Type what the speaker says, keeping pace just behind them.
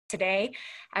today.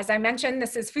 As I mentioned,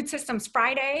 this is Food Systems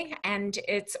Friday, and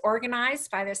it's organized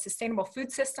by the Sustainable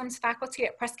Food Systems faculty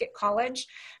at Prescott College.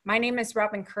 My name is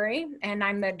Robin Curry, and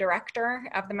I'm the director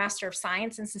of the Master of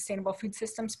Science in Sustainable Food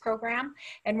Systems program.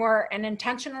 And we're an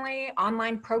intentionally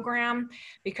online program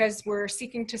because we're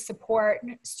seeking to support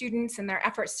students in their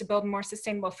efforts to build more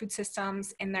sustainable food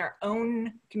systems in their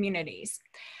own communities.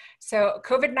 So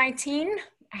COVID-19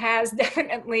 has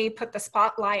definitely put the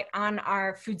spotlight on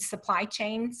our food supply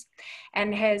chains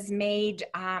and has made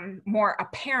more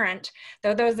apparent,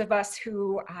 though those of us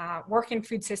who work in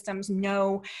food systems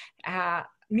knew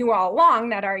all along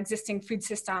that our existing food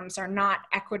systems are not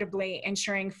equitably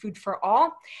ensuring food for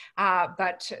all,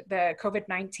 but the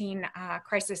COVID-19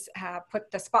 crisis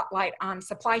put the spotlight on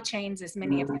supply chains, as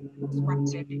many of them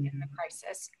disrupted in the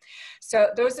crisis.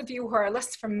 So those of you who are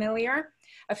less familiar,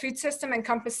 a food system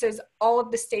encompasses all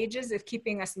of the stages of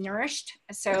keeping us nourished.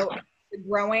 So the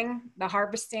growing, the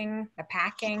harvesting, the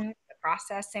packing, the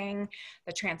processing,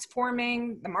 the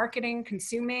transforming, the marketing,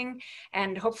 consuming,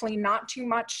 and hopefully not too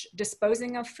much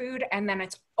disposing of food. And then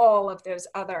it's all of those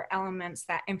other elements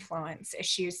that influence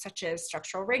issues such as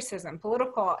structural racism,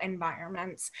 political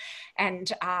environments, and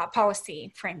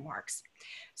policy frameworks.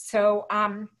 So,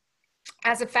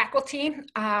 as a faculty,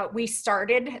 we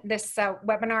started this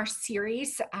webinar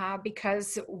series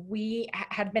because we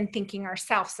had been thinking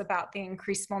ourselves about the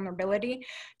increased vulnerability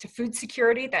to food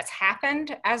security that's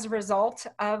happened as a result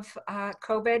of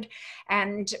COVID.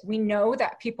 And we know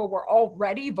that people were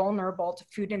already vulnerable to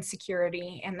food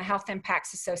insecurity and the health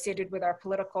impacts associated with our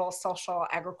political, social,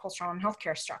 agricultural, and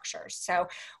healthcare structures. So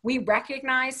we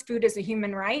recognize food as a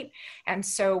human right. And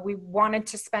so we wanted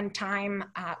to spend time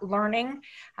learning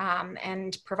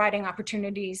and providing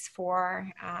opportunities for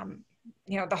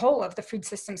the whole of the food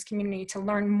systems community to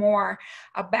learn more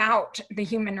about the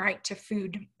human right to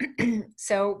food.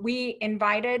 So we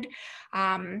invited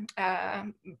Baldemar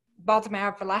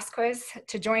Velasquez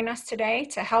to join us today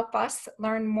to help us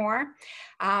learn more.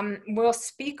 We'll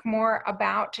speak more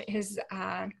about his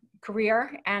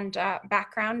career and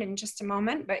background in just a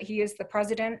moment, but he is the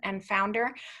president and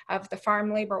founder of the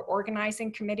Farm Labor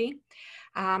Organizing Committee.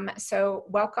 So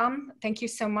welcome. Thank you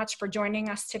so much for joining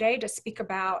us today to speak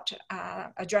about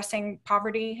addressing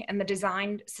poverty and the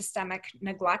designed systemic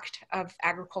neglect of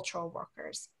agricultural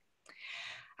workers.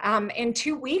 In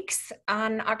 2 weeks,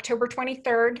 on October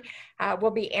 23rd,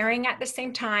 we'll be airing at the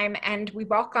same time, and we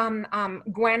welcome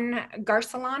Gwen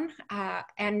Garcelon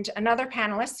and another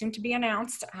panelist soon to be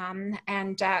announced.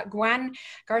 Gwen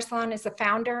Garcelon is the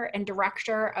founder and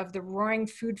director of the Roaring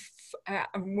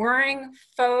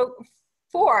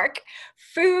Fork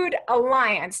Food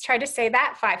Alliance. Try to say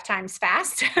that 5 times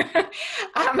fast.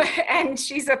 And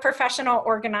she's a professional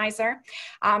organizer.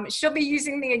 She'll be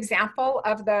using the example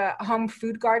of the Home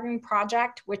Food Garden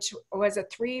Project, which was a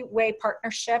 3-way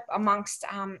partnership amongst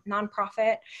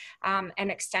nonprofit and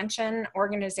extension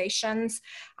organizations.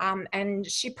 And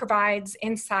she provides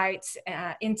insights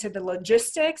into the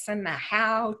logistics and the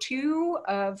how-to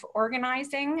of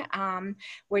organizing,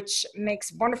 which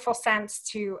makes wonderful sense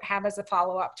to have as a follow-up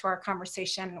to our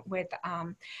conversation with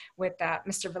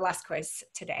Mr. Velasquez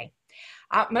today.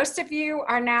 Most of you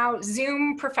are now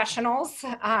Zoom professionals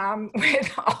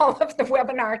with all of the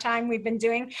webinar time we've been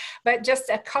doing, but just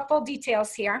a couple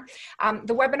details here.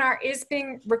 The webinar is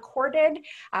being recorded.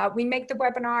 We make the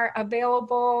webinar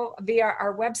available via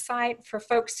our website for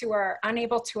folks who are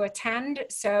unable to attend.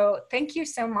 So thank you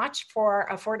so much for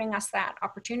affording us that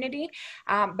opportunity.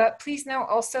 But please know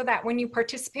also that when you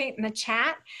participate in the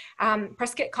chat,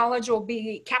 Prescott College will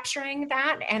be capturing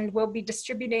that and we'll be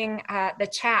distributing the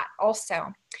chat also.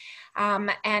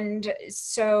 And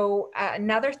so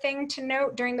another thing to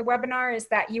note during the webinar is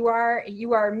that you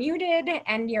are muted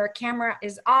and your camera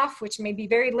is off, which may be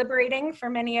very liberating for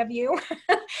many of you.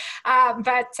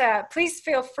 But please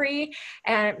feel free,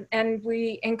 and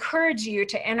we encourage you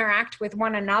to interact with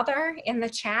one another in the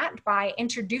chat by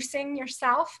introducing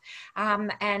yourself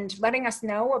and letting us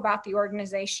know about the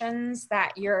organizations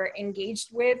that you're engaged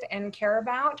with and care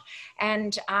about.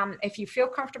 And if you feel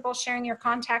comfortable sharing your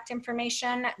contact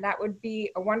information, that would be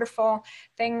a wonderful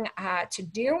thing to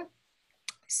do.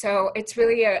 So it's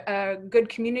really a good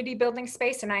community building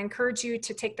space, and I encourage you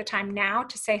to take the time now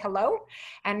to say hello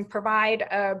and provide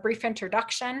a brief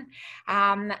introduction.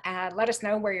 Let us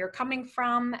know where you're coming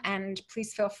from, and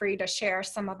please feel free to share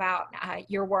some about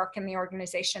your work and the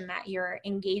organization that you're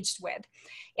engaged with.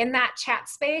 In that chat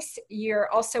space, you're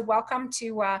also welcome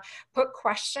to put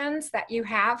questions that you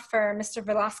have for Mr.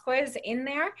 Velasquez in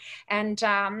there, and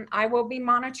I will be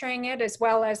monitoring it, as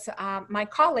well as my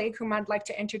colleague, whom I'd like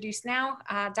to introduce now,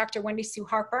 Dr. Wendy Sue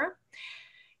Harper.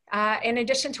 In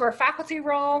addition to her faculty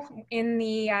role in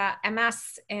the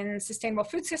MS in Sustainable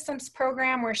Food Systems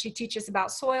program, where she teaches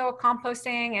about soil,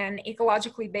 composting, and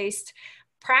ecologically based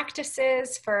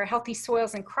practices for healthy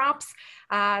soils and crops,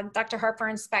 Dr. Harper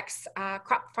inspects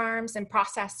crop farms and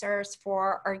processors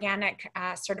for organic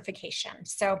certification.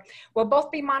 So we'll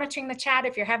both be monitoring the chat.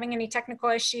 If you're having any technical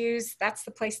issues, that's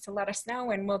the place to let us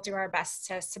know, and we'll do our best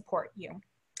to support you.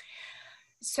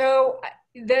 So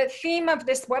the theme of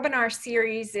this webinar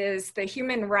series is the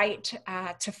human right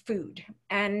to food.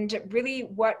 And really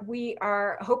what we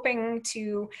are hoping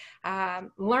to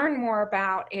learn more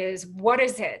about is what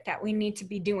is it that we need to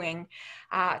be doing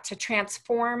to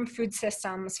transform food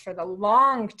systems for the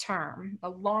long-term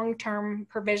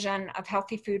provision of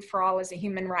healthy food for all as a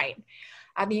human right.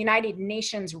 The United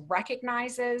Nations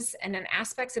recognizes in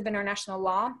aspects of international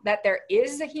law that there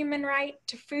is a human right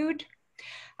to food.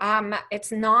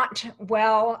 It's not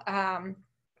well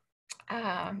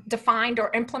defined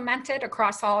or implemented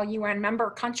across all UN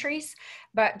member countries,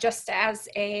 but just as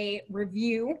a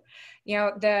review, you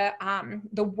know,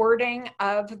 the wording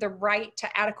of the right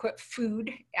to adequate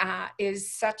food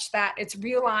is such that it's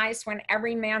realized when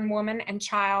every man, woman, and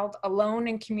child, alone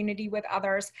in community with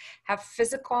others, have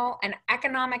physical and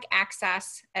economic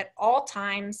access at all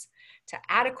times to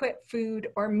adequate food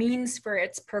or means for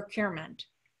its procurement.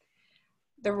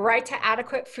 The right to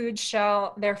adequate food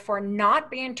shall therefore not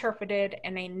be interpreted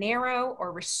in a narrow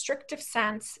or restrictive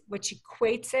sense, which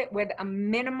equates it with a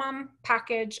minimum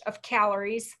package of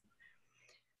calories,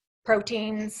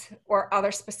 proteins, or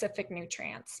other specific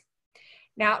nutrients.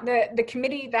 Now, the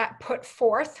committee that put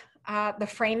forth the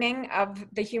framing of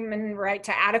the human right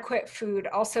to adequate food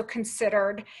also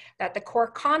considered that the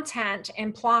core content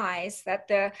implies that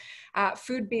the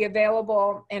food be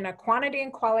available in a quantity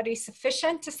and quality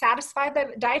sufficient to satisfy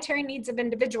the dietary needs of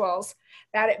individuals,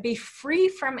 that it be free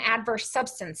from adverse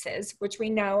substances, which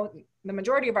we know the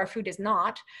majority of our food is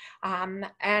not,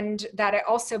 and that it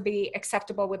also be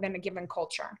acceptable within a given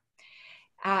culture.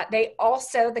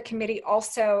 The committee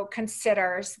also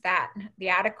considers that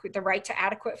the right to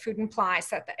adequate food implies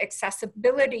that the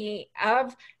accessibility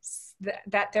of,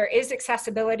 that there is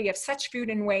accessibility of such food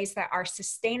in ways that are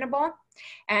sustainable.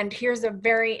 And here's a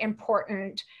very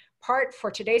important part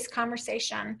for today's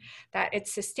conversation, that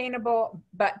it's sustainable,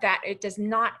 but that it does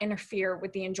not interfere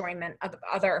with the enjoyment of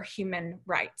other human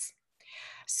rights.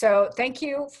 So thank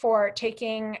you for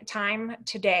taking time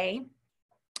today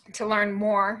to learn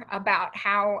more about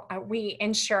how we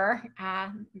ensure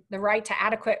the right to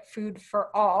adequate food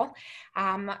for all.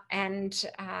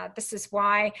 This is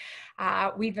why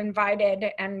we've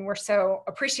invited, and we're so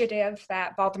appreciative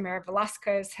that Baldemar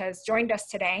Velasquez has joined us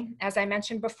today. As I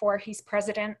mentioned before, he's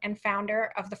president and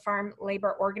founder of the Farm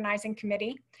Labor Organizing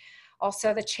Committee,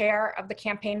 also the chair of the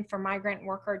Campaign for Migrant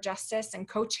Worker Justice and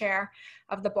co-chair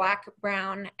of the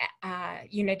Black-Brown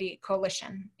Unity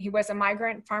Coalition. He was a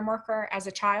migrant farm worker as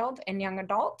a child and young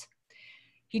adult.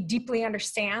 He deeply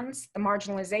understands the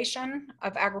marginalization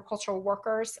of agricultural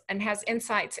workers and has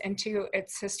insights into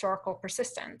its historical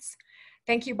persistence.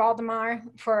 Thank you, Baldemar,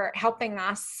 for helping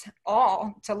us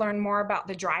all to learn more about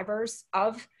the drivers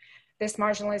of this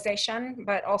marginalization,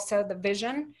 but also the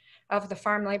vision of the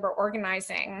Farm Labor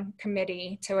Organizing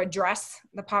Committee to address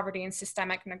the poverty and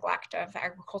systemic neglect of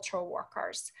agricultural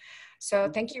workers. So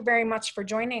thank you very much for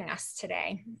joining us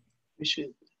today. Appreciate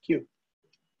it. Thank you.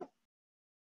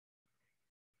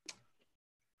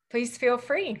 Please feel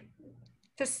free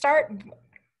to start.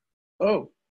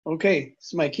 Oh, okay. This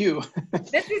is my cue.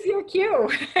 This is your cue.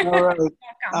 All right.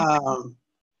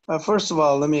 First of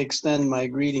all, let me extend my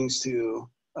greetings to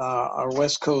our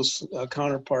West Coast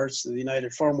counterparts, the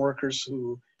United Farm Workers,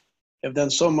 who have done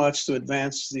so much to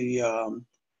advance the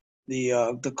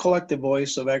collective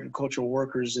voice of agricultural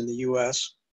workers in the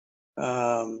U.S.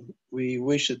 We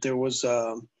wish that there was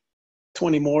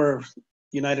 20 more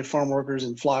United Farm Workers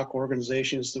and FLOC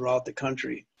organizations throughout the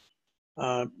country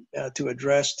to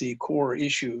address the core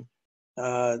issue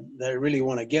that I really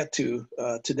want to get to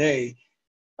today.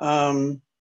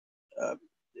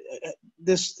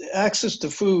 This access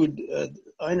to food,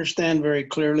 I understand very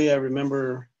clearly. I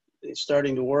remember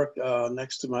starting to work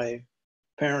next to my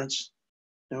parents,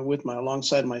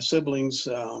 alongside my siblings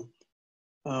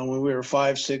when we were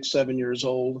 5, 6, 7 years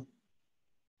old.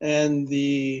 And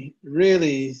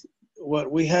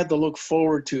what we had to look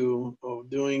forward to of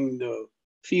doing the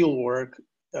field work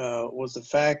was the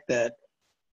fact that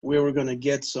we were going to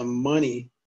get some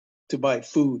money to buy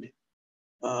food.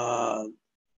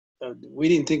 We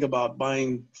didn't think about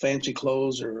buying fancy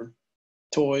clothes or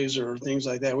toys or things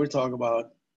like that. We're talking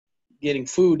about getting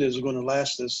food that was going to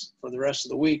last us for the rest of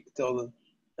the week until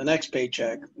the next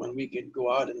paycheck when we could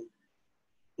go out and,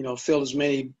 you know, fill as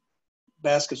many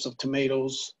baskets of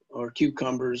tomatoes or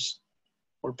cucumbers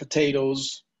or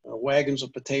potatoes, wagons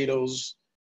of potatoes,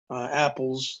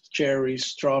 apples, cherries,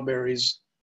 strawberries,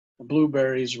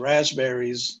 blueberries,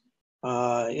 raspberries,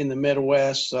 in the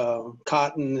Midwest,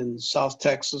 cotton in South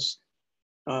Texas,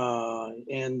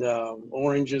 and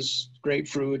oranges,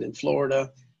 grapefruit in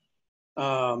Florida.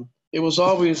 It was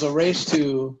always a race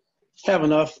to have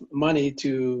enough money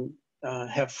to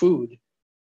have food.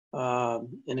 And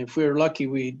if we were lucky,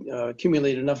 we'd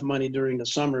accumulate enough money during the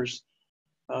summers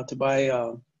to buy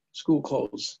school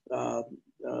clothes, to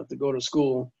go to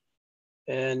school,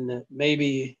 and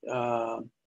maybe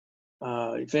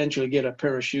eventually get a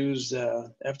pair of shoes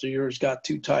after yours got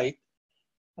too tight.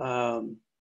 And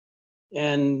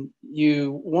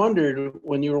you wondered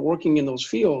when you were working in those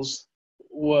fields,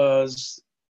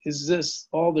 is this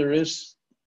all there is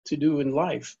to do in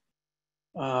life?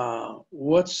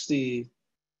 What's the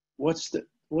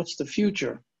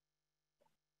future?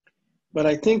 But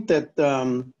I think that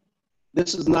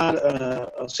this is not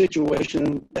a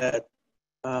situation that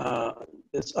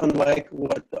is unlike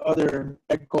what the other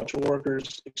agricultural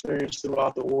workers experience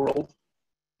throughout the world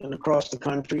and across the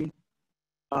country.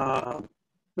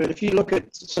 But if you look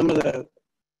at some of the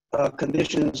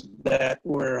conditions that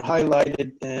were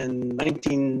highlighted in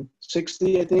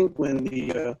 1960, I think, when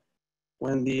the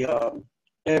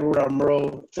Edward R.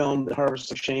 Murrow film *The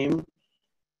Harvest of Shame*,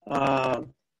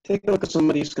 take a look at some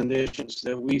of these conditions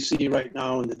that we see right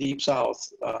now in the Deep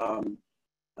South.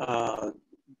 The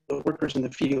workers in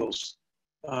the fields.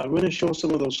 I'm going to show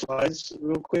some of those slides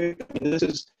real quick. I mean,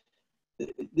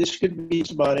 this could be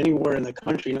just about anywhere in the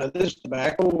country. Now, this is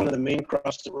tobacco, one of the main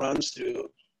crops that runs through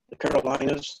the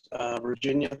Carolinas,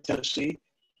 Virginia, Tennessee.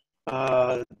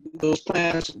 Those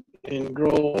plants can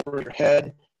grow over your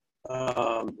head.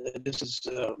 This is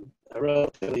a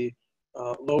relatively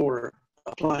lower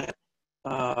plant.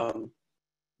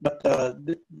 But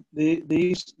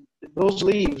those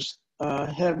leaves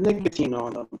have nicotine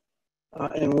on them.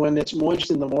 And when it's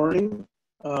moist in the morning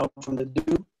from the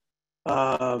dew,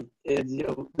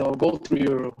 they'll go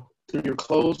through your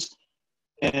clothes,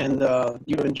 and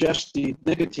you ingest the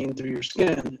nicotine through your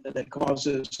skin, and that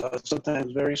causes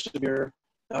sometimes very severe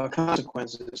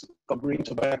consequences of green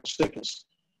tobacco sickness.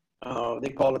 They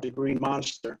call it the green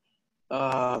monster.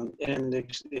 And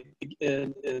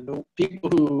the people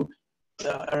who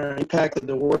are impacted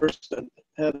the worst,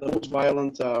 have the most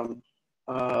violent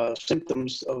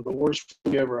symptoms of the worst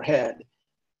flu you ever had.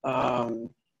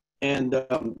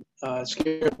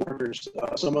 Skilled workers,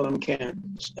 some of them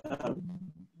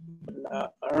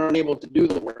are unable to do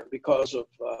the work because of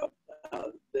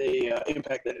the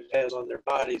impact that it has on their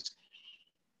bodies.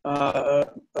 An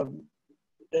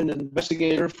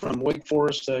investigator from Wake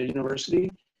Forest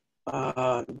University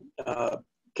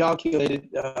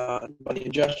calculated by the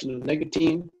ingestion of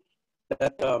nicotine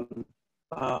that a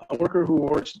worker who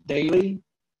works daily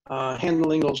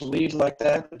handling those leaves like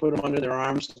that, put them under their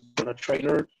arms on a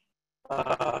trailer,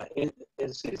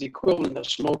 is equivalent to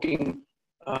smoking,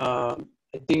 I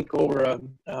think, over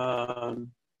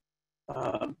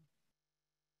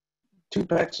 2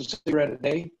 packs of cigarette a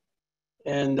day.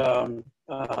 And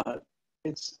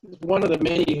it's one of the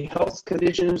many health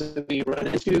conditions that we run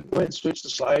into. Go ahead and switch the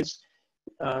slides.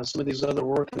 Some of these other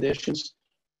work conditions.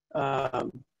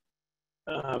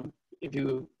 If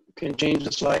you can change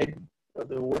the slide of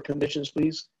the work conditions,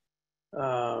 please.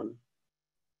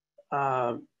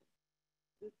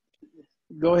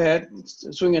 Go ahead,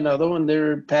 swing another one.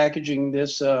 They're packaging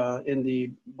this in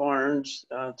the barns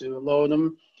to load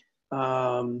them.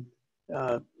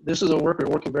 This is a worker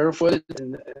working barefooted,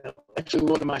 and actually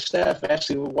one of my staff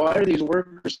asked me, well, why are these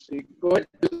workers, go ahead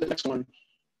and do the next one.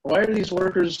 Why are these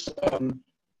workers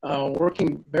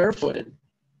working barefooted?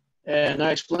 And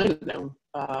I explained to them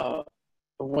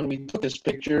when we took this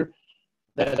picture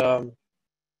that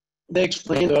they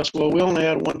explained to us, well, we only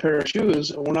had 1 pair of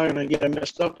shoes, and we're not going to get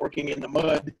messed up working in the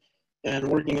mud and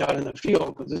working out in the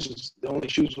field, because this is the only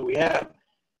shoes that we have.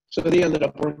 So they ended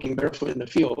up working barefoot in the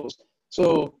fields.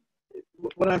 So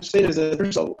what I'm saying is that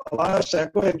there's a lot of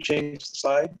stuff. Go ahead and change the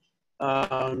slide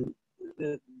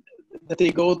that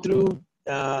they go through.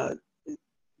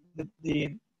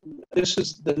 This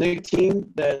is the nicotine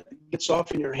that gets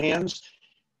off in your hands.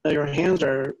 Now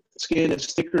your skin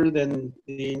is thicker than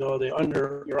your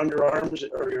underarms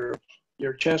or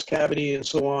your chest cavity and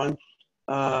so on.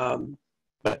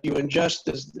 But you ingest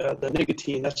the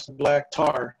nicotine. That's the black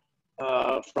tar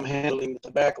from handling the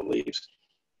tobacco leaves.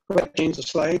 Go ahead and change the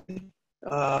slide.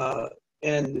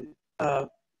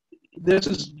 This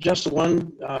is just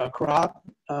one crop.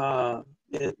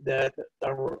 that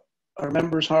our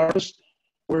members harvest.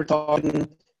 We're talking,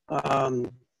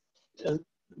 um,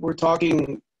 we're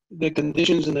talking the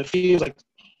conditions in the fields. Like,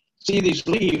 see these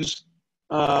leaves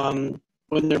when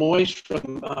they're moist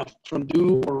from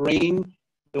dew or rain.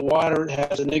 The water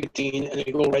has a nicotine, and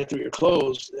it goes right through your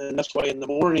clothes. And that's why in the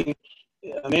morning,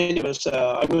 many of us,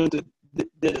 I went to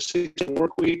did a 6-day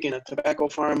work week in a tobacco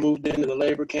farm, moved into the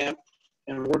labor camp,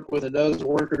 and worked with a dozen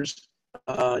workers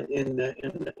in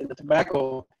the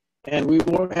tobacco. And we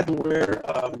had to wear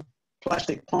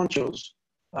plastic ponchos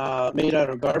made out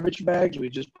of garbage bags. We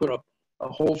just put a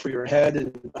hole for your head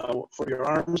and for your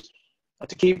arms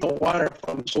to keep the water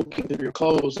from soaking through your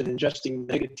clothes and ingesting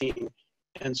nicotine.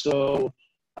 And so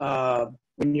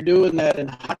when you're doing that in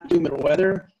hot, humid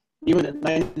weather, even at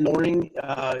 9 in the morning,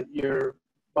 your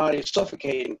body is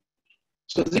suffocating.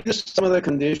 So these are some of the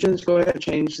conditions. Go ahead and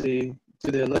change to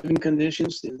the living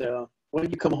conditions, what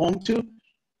you come home to,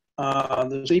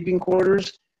 the sleeping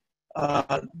quarters.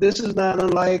 This is not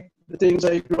unlike the things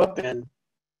I grew up in.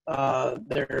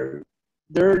 They're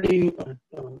dirty,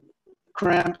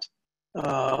 cramped,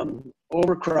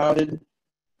 overcrowded.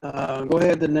 Go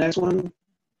ahead, the next one.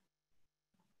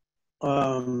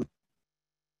 Can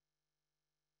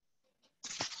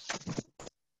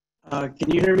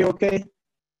you hear me okay?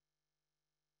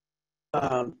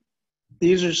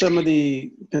 These are some of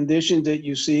the conditions that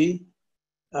you see.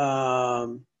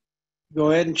 Go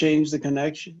ahead and change the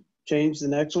connection. Change the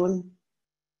next one.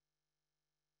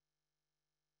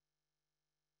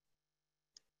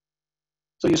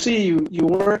 So you see, you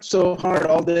work so hard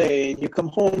all day, and you come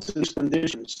home to these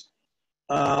conditions.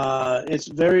 It's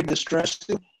very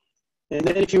distressing. And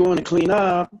then if you want to clean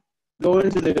up, go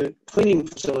into the cleaning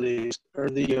facilities or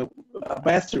the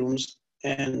bathrooms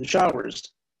and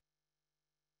showers.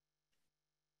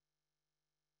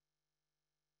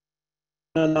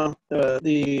 No,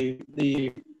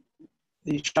 the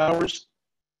showers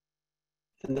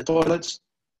and the toilets.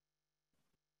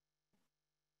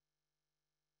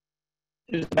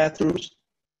 There's bathrooms.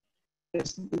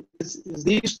 It's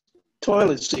these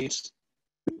toilet seats.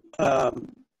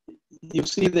 You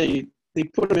see they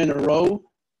put them in a row,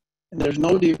 and there's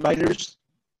no dividers.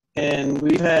 And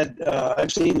we've had,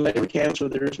 I've seen labor camps where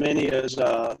there's as many as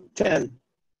 10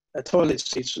 toilet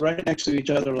seats right next to each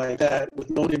other like that with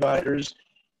no dividers.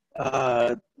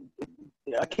 I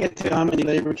can't tell how many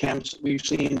labor camps we've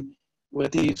seen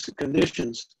with these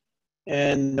conditions.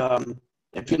 And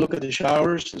if you look at the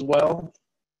showers as well,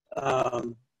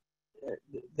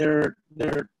 they're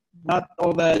not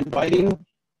all that inviting.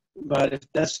 But if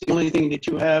that's the only thing that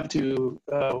you have to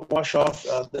wash off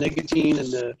the nicotine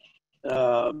and the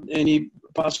any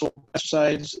possible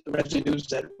pesticides, residues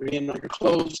that remain on your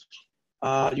clothes,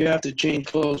 you have to change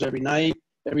clothes every night,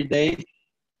 every day,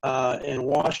 and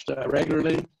washed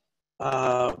regularly.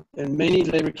 And many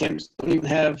labor camps don't even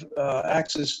have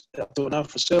access to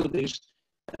enough facilities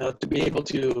to be able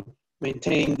to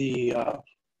maintain the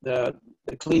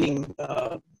cleaning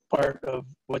part of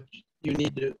what you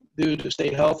need to do to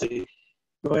stay healthy.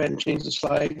 Go ahead and change the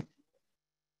slide.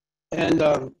 And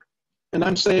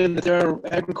I'm saying that there are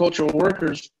agricultural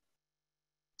workers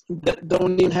that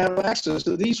don't even have access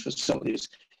to these facilities.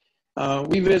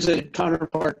 We visited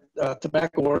counterpart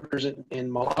tobacco workers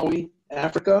in Malawi,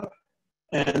 Africa,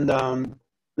 and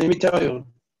let me tell you,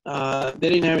 they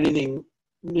didn't have anything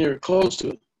near close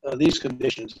to these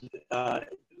conditions, let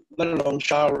alone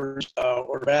showers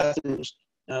or bathrooms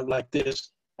like this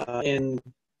in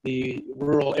the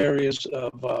rural areas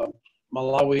of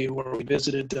Malawi, where we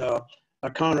visited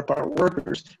our counterpart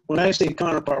workers. When I say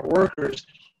counterpart workers,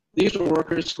 these are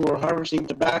workers who are harvesting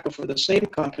tobacco for the same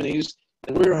companies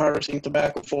that we're harvesting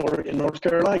tobacco for in North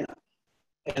Carolina.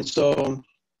 And so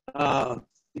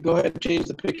go ahead and change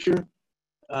the picture.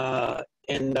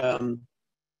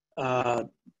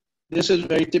 This is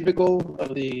very typical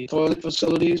of the toilet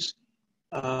facilities.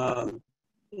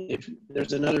 If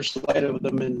there's another slide of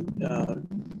them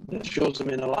that shows them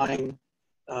in a line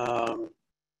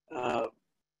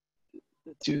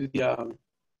to the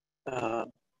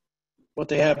what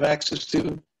they have access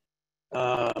to.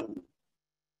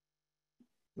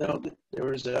 No, there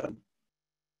was the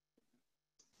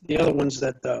other ones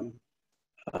that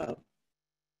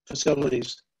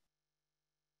facilities.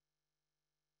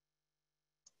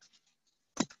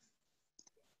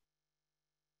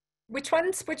 Which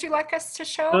ones would you like us to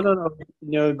show? No.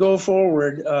 You know, go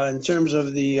forward in terms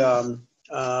of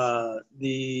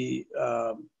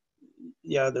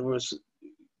yeah, there was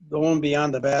going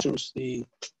beyond the bathrooms.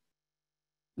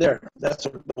 That's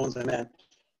the ones I meant.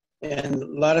 And a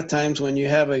lot of times when you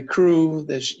have a crew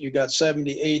that you got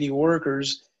 70, 80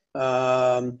 workers,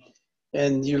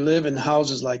 and you live in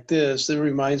houses like this, it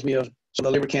reminds me of some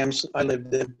of the labor camps I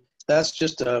lived in. That's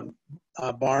just a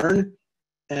barn,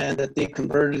 and that they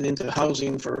converted into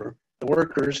housing for the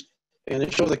workers. And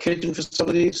it shows the kitchen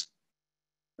facilities,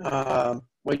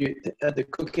 where you had to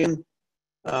cook in.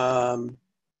 Um,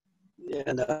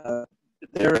 and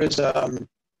there is a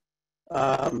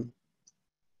lot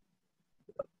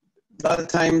of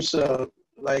times,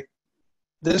 like,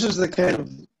 this is the kind of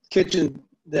kitchen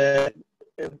that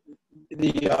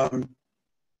the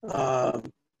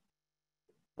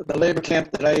the labor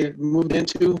camp that I moved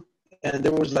into, and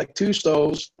there was like 2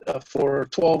 stoves for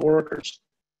 12 workers,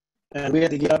 and we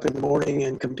had to get up in the morning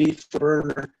and compete for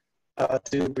burner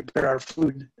to prepare our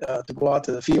food to go out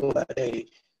to the field that day.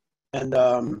 And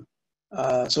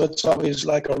so it's always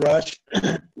like a rush.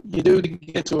 You do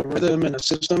get to a rhythm and a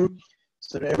system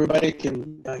so that everybody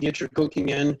can get your cooking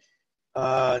in.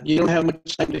 You don't have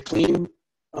much time to clean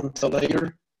until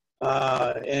later.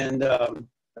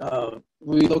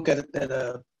 We look at it at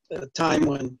a time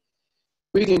when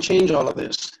we can change all of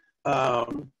this.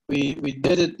 We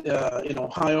did it in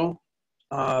Ohio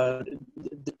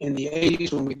in the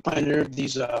 80s when we pioneered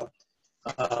these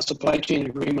supply chain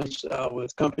agreements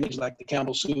with companies like the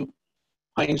Campbell Soup,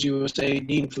 Heinz USA,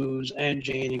 Dean Foods, and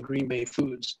Jane and Green Bay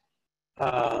Foods.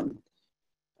 Go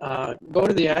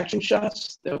to the action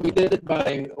shots. We did it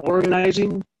by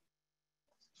organizing.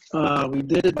 We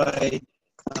did it by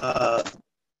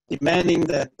demanding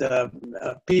that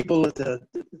people at the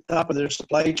top of their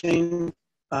supply chain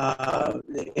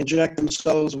inject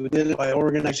themselves. We did it by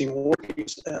organizing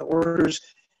workers,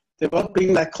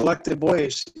 developing that collective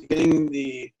voice, getting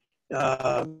the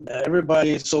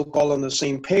everybody so-called on the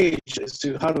same page as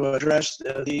to how to address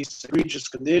these egregious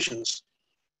conditions.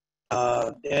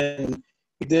 And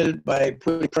we did it by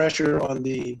putting pressure on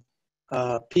the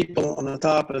people on the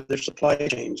top of their supply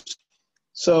chains.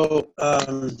 So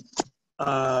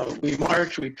we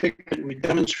marched, we picketed, we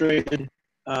demonstrated,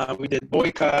 we did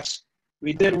boycotts.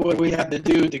 We did what we had to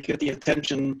do to get the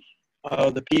attention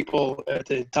of the people at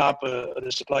the top of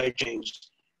the supply chains.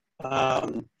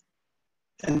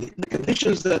 And the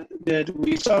conditions that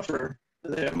we suffer,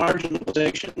 the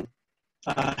marginalization,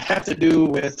 have to do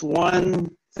with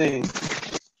one thing.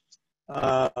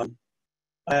 I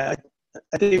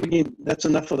think that's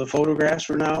enough for the photographs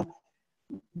for now.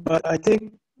 But I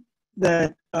think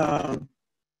that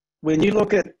when you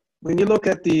look at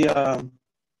the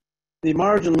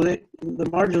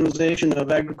marginalization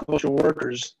of agricultural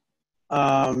workers,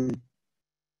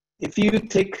 if you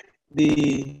take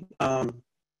the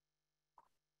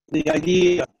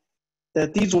idea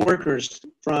that these workers,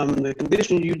 from the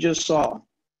condition you just saw,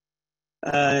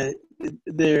 the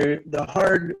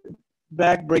hard,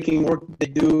 back-breaking work they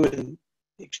do in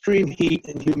extreme heat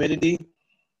and humidity,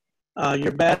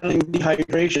 you're battling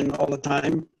dehydration all the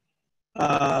time,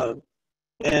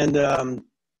 and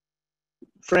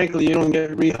frankly, you don't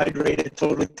get rehydrated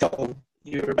totally till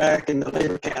you're back in the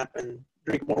labor camp and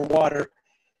drink more water.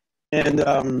 And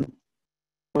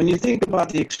when you think about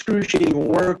the excruciating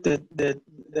work that the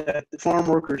farm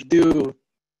workers do,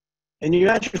 and you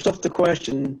ask yourself the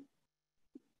question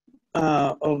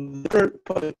of the current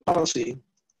public policy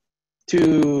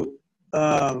to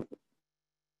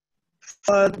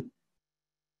flood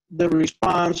the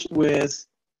response with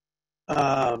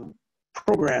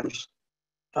programs,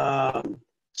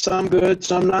 some good,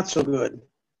 some not so good,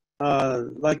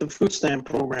 like the food stamp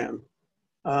program.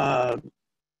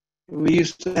 We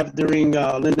used to have, during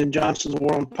Lyndon Johnson's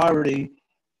War on Poverty,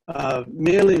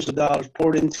 millions of dollars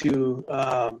poured into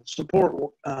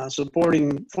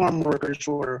supporting farm workers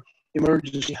for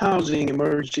emergency housing,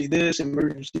 emergency this,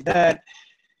 emergency that.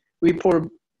 We poured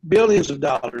billions of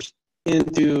dollars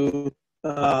into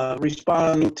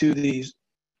responding to these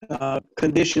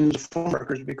conditions of farm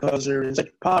workers because they're in such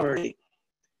poverty.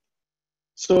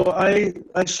 So I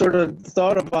sort of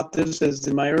thought about this as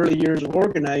in my early years of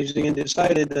organizing, and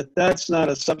decided that that's not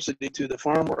a subsidy to the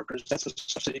farm workers, that's a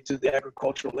subsidy to the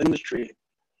agricultural industry.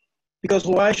 Because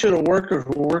why should a worker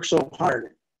who works so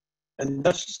hard and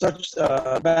does such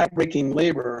back-breaking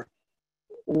labor,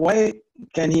 why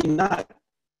can he not,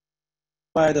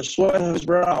 by the sweat of his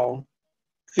brow,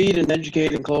 feed and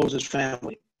educate and clothe his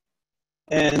family?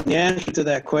 And the answer to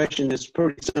that question is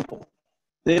pretty simple.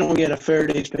 They don't get a fair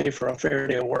day's pay for a fair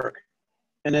day of work,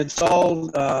 and it's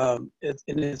all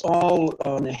it's all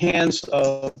on the hands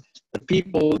of the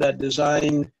people that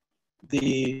design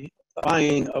the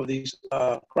buying of these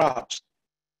crops.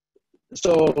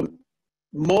 So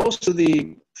most of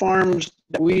the farms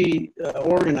that we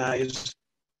organize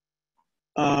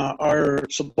are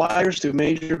suppliers to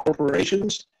major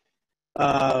corporations,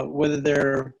 whether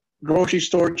they're grocery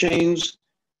store chains,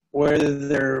 whether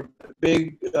they're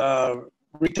big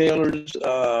retailers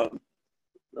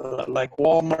like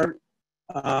Walmart,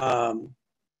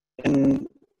 and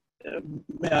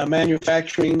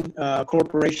manufacturing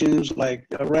corporations like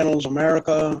Reynolds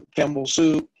America, Campbell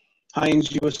Soup,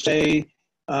 Heinz USA,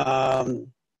 all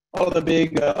the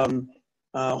big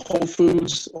Whole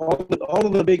Foods, all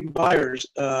of the big buyers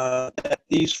that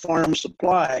these farms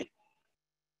supply,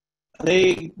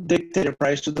 they dictate a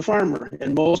price to the farmer.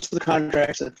 And most of the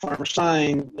contracts that farmers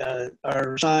sign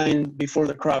are signed before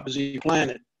the crop is even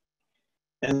planted.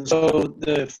 And so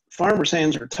the farmer's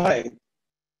hands are tied.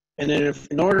 And then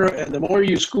the more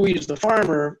you squeeze the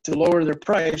farmer to lower their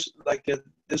price, like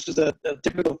this is a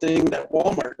typical thing that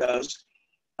Walmart does,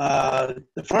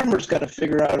 the farmer's got to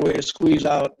figure out a way to squeeze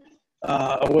out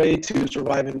a way to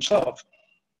survive himself.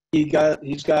 He's got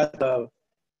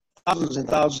thousands and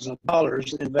thousands of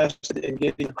dollars invested in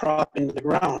getting the crop into the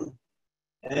ground,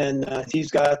 and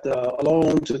he's got a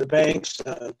loan to the banks,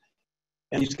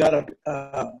 and he's got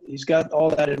all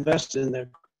that invested in the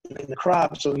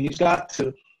crop. So he's got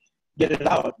to get it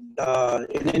out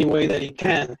in any way that he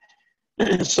can.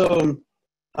 So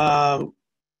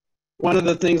one of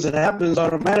the things that happens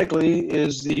automatically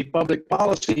is the public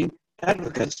policy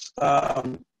advocates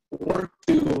work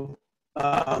to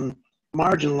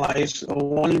marginalize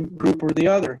one group or the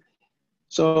other.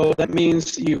 So that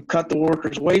means you cut the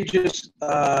workers' wages,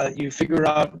 you figure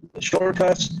out the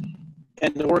shortcuts,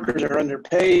 and the workers are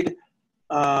underpaid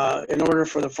in order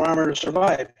for the farmer to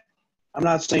survive. I'm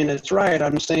not saying that it's right.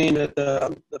 I'm saying that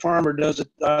the farmer does it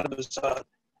out of his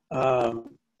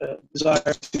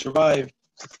desire to survive.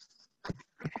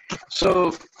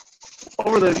 So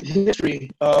over the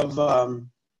history of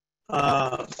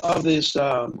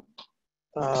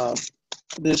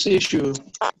this issue,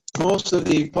 most of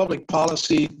the public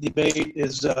policy debate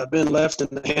has been left in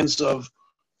the hands of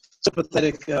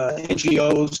sympathetic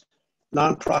NGOs,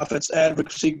 nonprofits,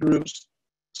 advocacy groups,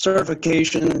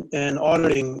 certification and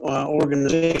auditing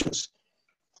organizations.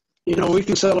 You know, we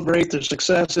can celebrate their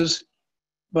successes,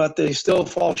 but they still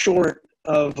fall short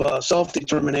of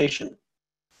self-determination.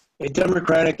 A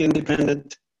democratic,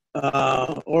 independent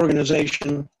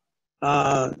organization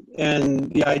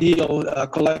and the ideal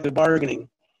collective bargaining.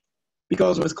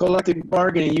 Because with collective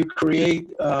bargaining, you create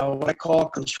what I call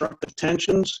constructive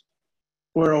tensions,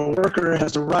 where a worker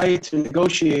has the right to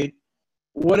negotiate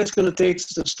what it's going to take to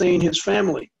sustain his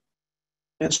family.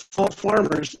 And small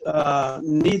farmers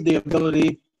need the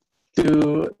ability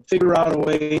to figure out a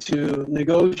way to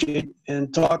negotiate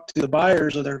and talk to the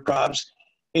buyers of their crops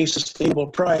a sustainable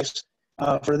price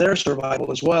for their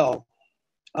survival as well.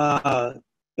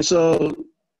 So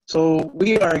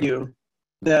we argue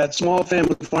that small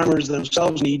family farmers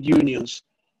themselves need unions,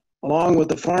 along with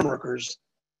the farm workers.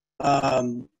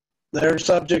 They're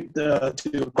subject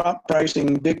to crop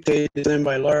pricing dictated to them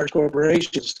by large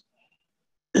corporations.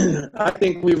 I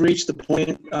think we've reached the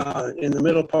point in the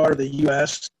middle part of the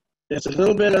U.S. It's a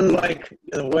little bit unlike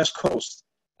the West Coast.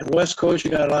 In the West Coast,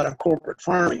 you got a lot of corporate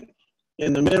farming.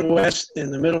 In the Midwest,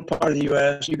 in the middle part of the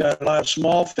U.S., you got a lot of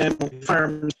small family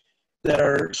farmers that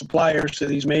are suppliers to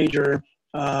these major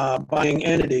buying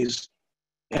entities.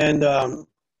 And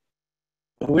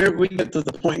we get to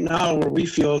the point now where we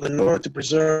feel that in order to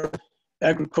preserve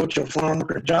agricultural farm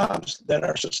worker jobs that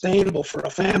are sustainable for a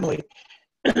family,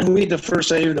 we need to first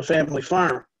save the family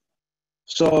farm.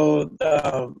 So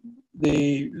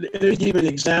there's even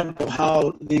an example of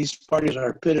how these parties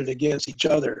are pitted against each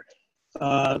other.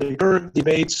 The current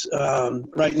debates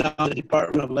right now in the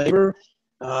Department of Labor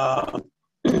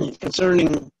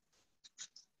concerning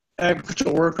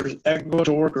agricultural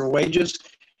worker wages,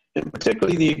 and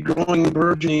particularly the growing,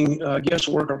 burgeoning guest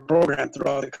worker program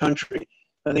throughout the country.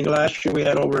 I think last year we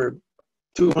had over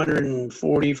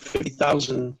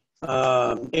 50,000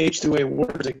 H-2A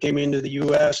workers that came into the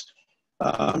U.S.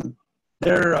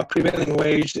 Their prevailing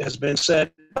wage has been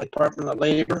set by the Department of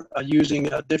Labor using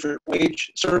different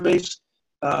wage surveys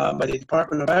by the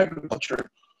Department of Agriculture.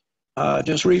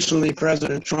 Just recently,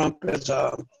 President Trump has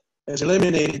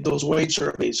eliminated those wage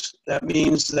surveys. That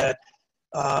means that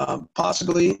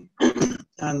possibly,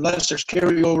 unless there's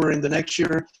carryover in the next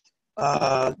year,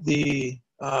 the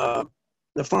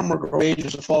farm worker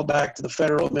wages will fall back to the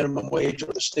federal minimum wage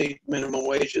or the state minimum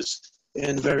wages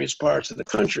in various parts of the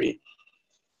country.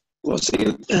 Well,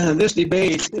 see, this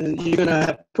debate, you're going to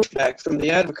have pushback from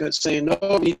the advocates saying,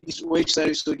 no, we need these wage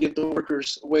studies to get the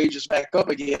workers' wages back up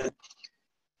again.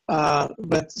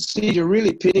 But see, you're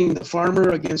really pitting the farmer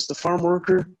against the farm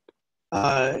worker,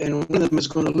 and one of them is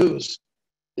going to lose.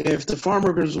 If the farm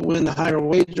workers win the higher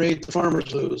wage rate, the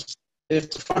farmers lose. If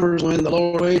the farmers win the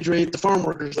lower wage rate, the farm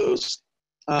workers lose.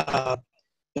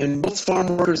 And both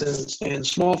farm workers and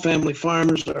small family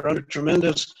farmers are under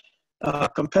tremendous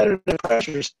competitive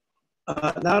pressures,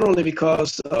 not only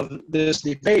because of this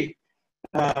debate,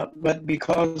 but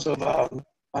because of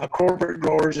corporate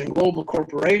growers and global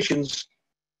corporations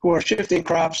who are shifting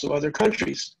crops to other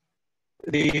countries.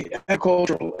 The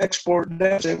agricultural export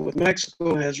deficit with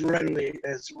Mexico has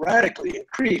radically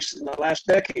increased in the last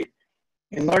decade,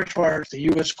 in large part to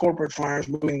U.S. corporate farms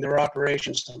moving their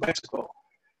operations to Mexico.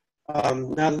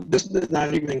 Now, this does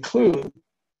not even include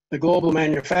the global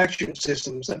manufacturing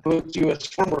systems that put U.S.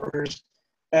 farm workers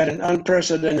at an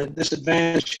unprecedented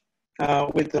disadvantage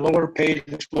with the lower paid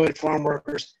and exploited farm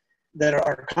workers that are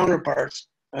our counterparts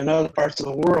in other parts of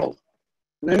the world.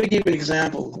 Let me give you an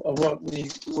example of what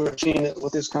we're seeing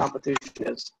what this competition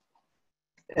is.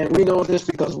 And we know this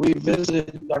because we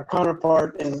visited our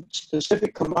counterpart in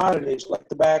specific commodities like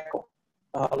tobacco,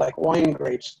 like wine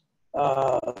grapes,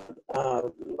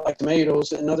 like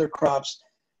tomatoes and other crops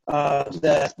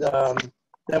that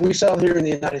we sell here in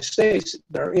the United States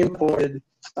that are imported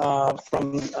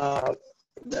from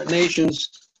nations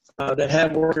that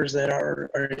have workers that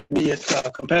are immediate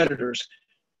competitors.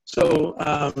 So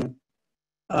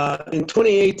in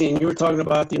 2018, you were talking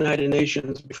about the United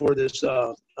Nations before this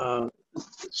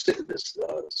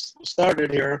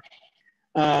started here.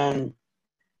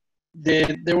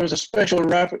 There was a special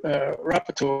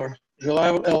rapporteur,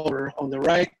 Joao Elber, on the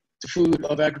right to food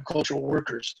of agricultural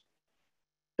workers.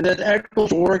 And that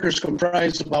agricultural workers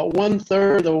comprise about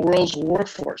 1/3 of the world's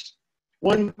workforce,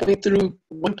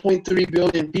 1.3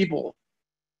 billion people.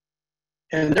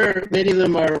 And many of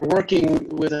them are working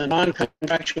with a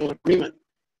non-contractual agreement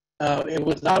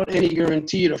without any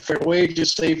guarantee of fair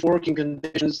wages, safe working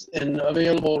conditions, and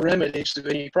available remedies to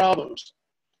any problems.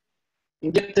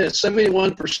 And get this,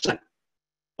 71%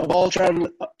 of all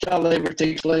child labor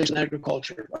takes place in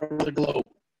agriculture around the globe.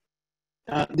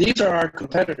 These are our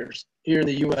competitors here in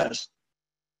the U.S.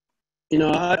 You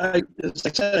know, as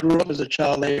I said, I grew up as a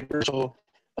child laborer, so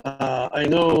I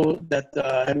know that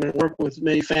having worked with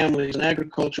many families in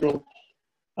agricultural,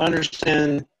 I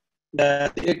understand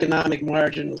that the economic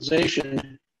marginalization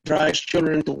drives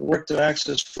children to work to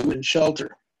access food and shelter.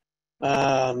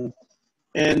 And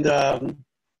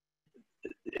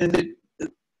the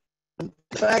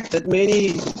fact that many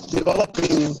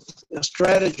developing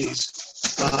strategies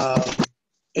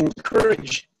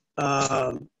encourage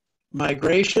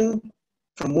migration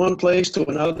from one place to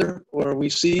another, or we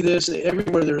see this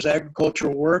everywhere there's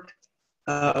agricultural work.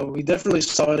 We definitely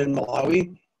saw it in Malawi.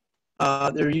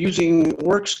 They're using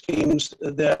work schemes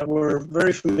that were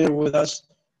very familiar with us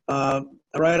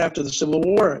right after the Civil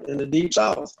War in the Deep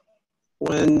South,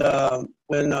 when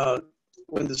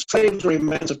the slaves were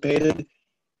emancipated.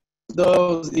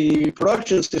 Though the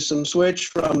production system switched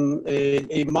from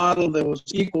a model that was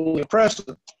equally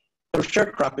oppressive, or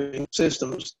sharecropping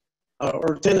systems, or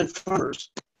tenant farmers,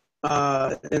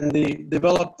 and they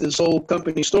developed this whole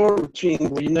company store routine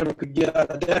where you never could get out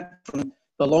of debt from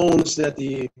the loans that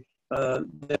the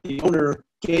owner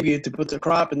gave you to put the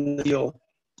crop in the field,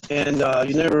 and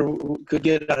you never could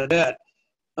get out of debt.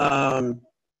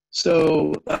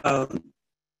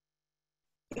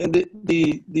 And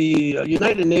the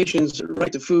United Nations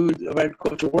Right to Food of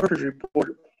Agricultural Workers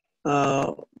report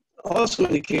also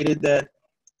indicated that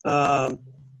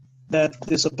that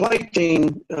the supply chain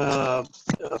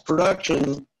production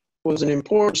was an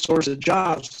important source of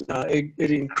jobs.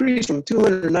 It increased from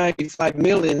 295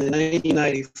 million in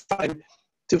 1995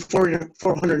 to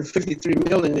 453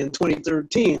 million in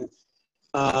 2013.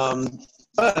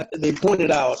 But they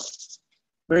pointed out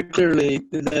very clearly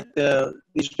that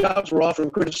these jobs were often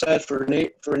criticized for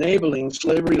enabling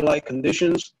slavery-like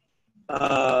conditions.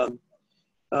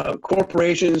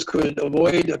 Corporations could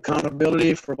avoid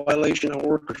accountability for violation of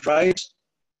workers' rights,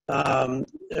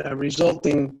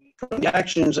 resulting from the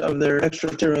actions of their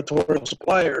extraterritorial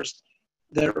suppliers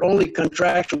that are only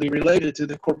contractually related to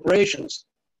the corporations.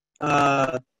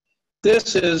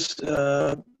 This is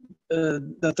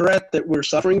the threat that we're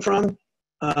suffering from.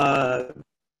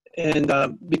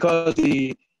 Because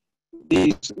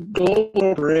these global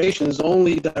corporations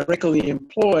only directly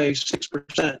employ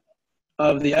 6%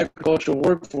 of the agricultural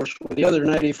workforce, where the other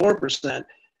 94%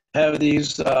 have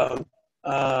these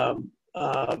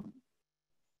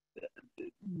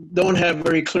don't have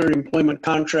very clear employment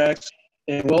contracts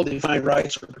and well-defined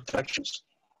rights or protections.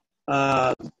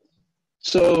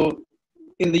 So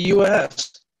in the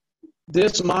U.S.,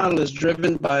 this model is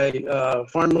driven by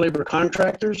farm labor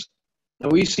contractors.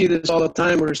 And we see this all the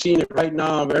time. We're seeing it right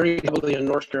now very heavily in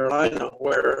North Carolina,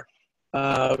 where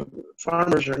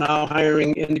farmers are now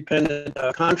hiring independent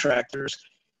contractors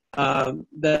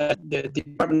that the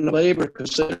Department of Labor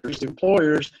considers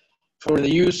employers for the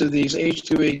use of these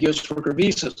H-2A guest worker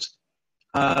visas.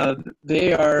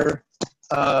 They are,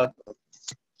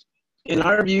 in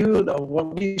our view,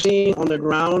 what we've seen on the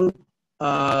ground,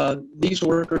 these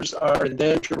workers are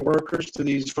indentured workers to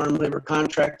these farm labor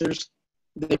contractors.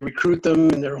 They recruit them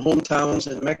in their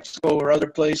hometowns in Mexico or other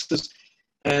places,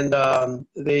 and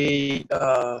they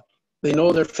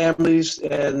know their families,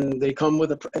 and they come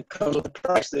with it comes with a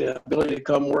price, the ability to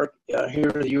come work here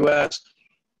in the U.S.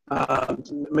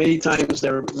 Many times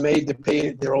they're made to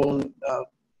pay their own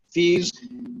fees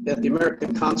at the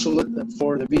American consulate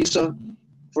for the visa,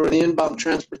 for the inbound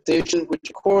transportation, which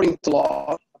according to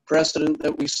law, a precedent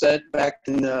that we set back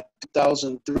in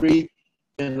 2003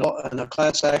 in a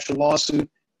class action lawsuit,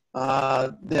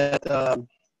 that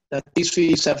these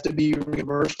fees have to be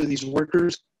reimbursed to these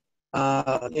workers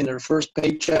in their first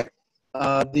paycheck.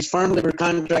 These farm labor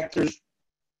contractors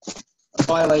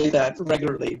violate that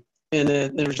regularly, and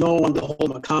there's no one to hold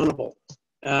them accountable.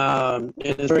 And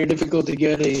it's very difficult to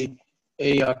get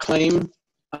a claim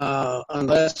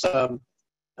unless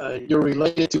you're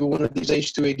related to one of these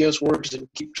H-2A guest workers and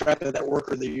keep track of that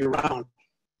worker the year round.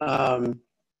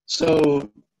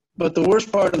 But the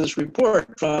worst part of this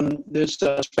report from this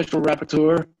special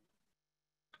rapporteur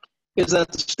is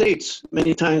that the states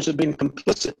many times have been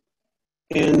complicit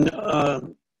in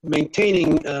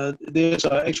maintaining this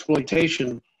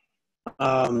exploitation.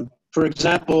 For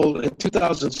example, in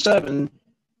 2007,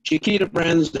 Chiquita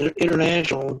Brands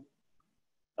International,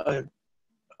 a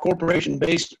corporation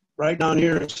based right down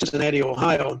here in Cincinnati,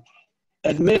 Ohio,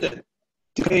 admitted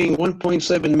to paying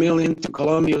 $1.7 million to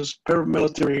Colombia's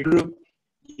paramilitary group,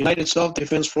 United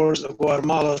Self-Defense Force of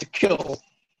Guatemala, to kill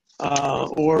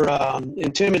or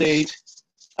intimidate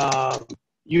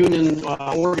union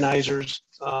organizers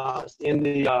in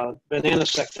the banana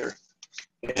sector.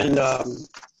 And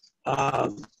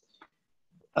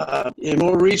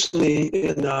more recently,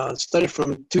 in a study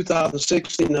from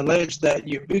 2016 alleged that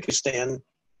Uzbekistan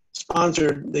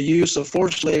sponsored the use of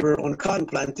forced labor on cotton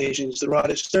plantations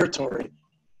throughout its territory.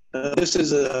 This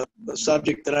is a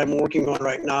subject that I'm working on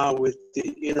right now with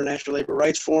the International Labor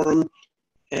Rights Forum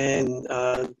and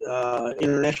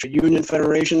International Union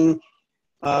Federation.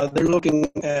 They're looking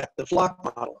at the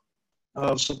FLOC model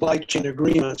of supply chain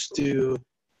agreements to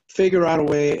figure out a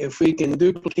way if we can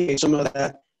duplicate some of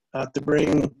that to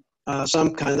bring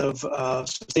some kind of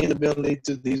sustainability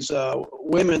to these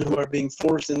women who are being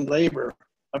forced in labor.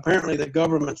 Apparently the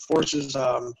government forces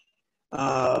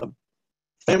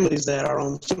families that are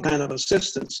on some kind of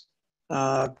assistance,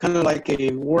 kind of like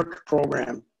a work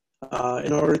program,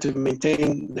 in order to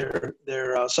maintain their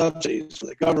subsidies from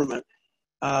the government.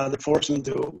 They force them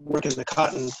to work in the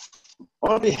cotton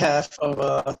on behalf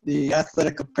of the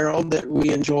athletic apparel that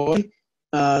we enjoy,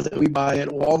 that we buy at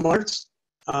Walmart's.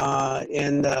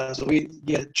 So we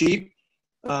get it cheap,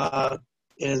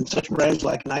 and such brands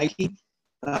like Nike.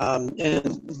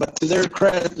 But to their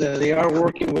credit, they are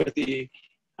working with the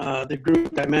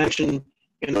group I mentioned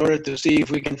in order to see if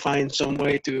we can find some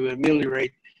way to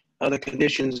ameliorate the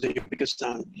conditions in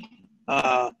Uzbekistan.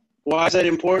 Why is that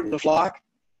important to FLOC?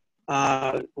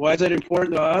 Why is that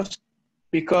important to us?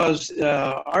 Because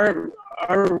our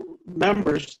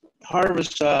members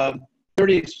harvest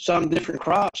 30-some different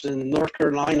crops in North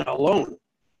Carolina alone.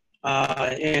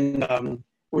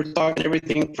 We're talking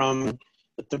everything from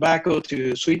tobacco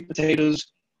to sweet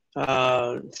potatoes,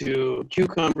 to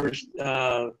cucumbers,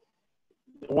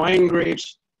 wine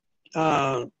grapes,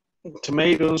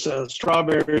 tomatoes,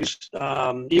 strawberries,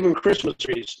 even Christmas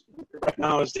trees, right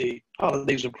now as the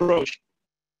holidays approach.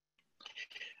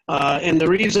 And the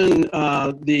reason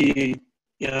the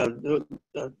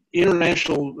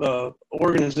international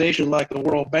organization like the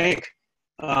World Bank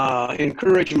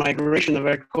encourage migration of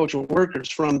agricultural workers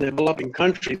from developing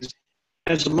countries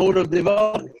as a mode of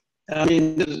development. I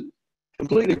mean, this is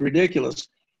completely ridiculous,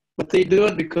 but they do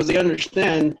it because they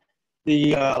understand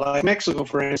like Mexico,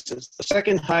 for instance, the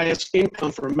second highest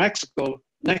income for Mexico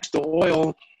next to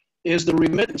oil is the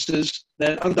remittances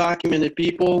that undocumented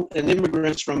people and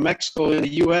immigrants from Mexico in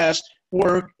the U.S.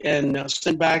 work and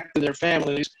send back to their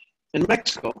families in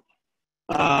Mexico.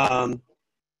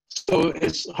 So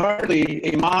it's hardly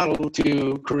a model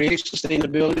to create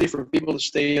sustainability for people to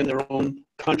stay in their own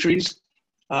countries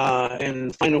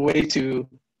and find a way to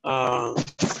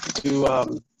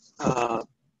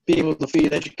be able to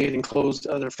feed, educate, and clothe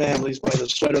other families by the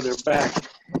sweat of their back.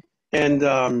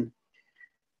 And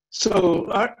so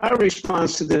our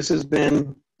response to this has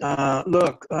been,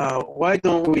 look, why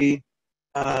don't we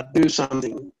do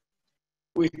something?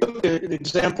 we took an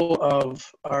example of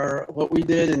what we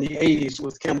did in the 80s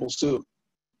with Campbell Soup.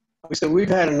 We said, we've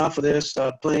had enough of this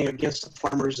playing against the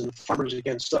farmers and the farmers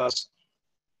against us.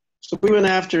 So we went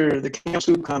after the Campbell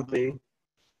Soup Company,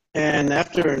 and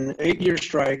after an 8-year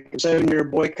strike, a 7-year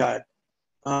boycott,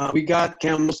 we got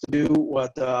Campbell's to do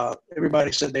what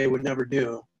everybody said they would never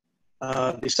do.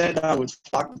 They sat down with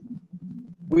FLOC.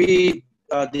 We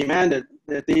demanded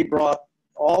that they brought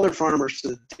all their farmers to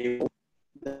the table,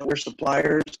 that were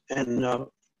suppliers, and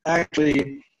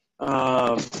actually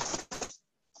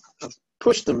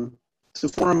pushed them to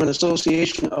form an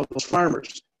association of those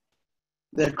farmers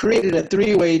that created a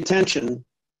three-way tension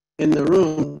in the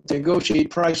room to negotiate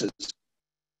prices.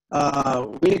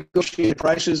 We negotiated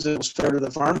prices that was fair to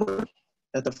the farmer,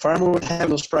 that the farmer would have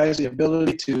those prices, the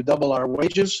ability to double our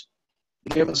wages,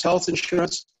 give us health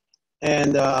insurance,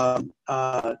 and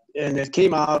it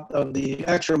came out of the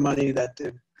extra money that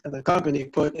the company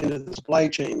put into the supply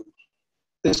chain.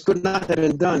 This could not have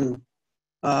been done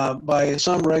by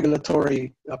some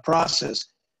regulatory process,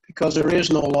 because there is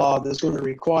no law that's going to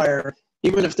require,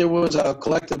 even if there was a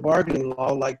collective bargaining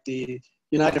law like the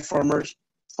United Farm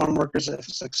Workers have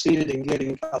succeeded in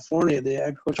getting California, the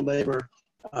Agricultural Labor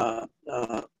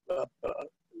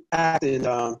Act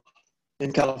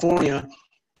in California,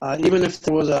 even if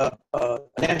there was a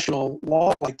national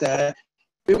law like that,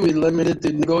 we would be limited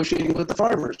to negotiating with the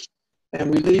farmers. And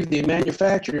we leave the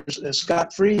manufacturers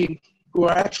scot-free, who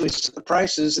are actually the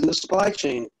prices in the supply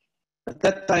chain. At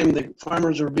that time, the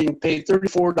farmers were being paid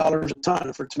 $34 a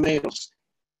ton for tomatoes.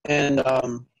 And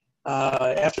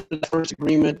after the first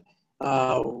agreement,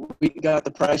 we got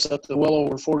the price up to well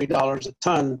over $40 a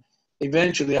ton,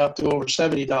 eventually up to over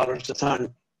 $70 a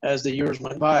ton as the years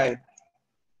went by.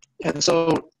 And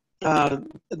so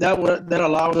that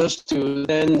allowed us to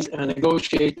then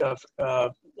negotiate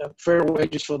fair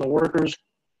wages for the workers,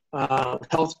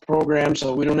 health programs,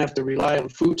 so we don't have to rely on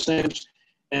food stamps,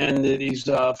 and these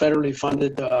federally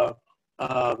funded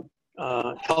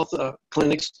health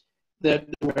clinics that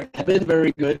have been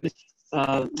very good.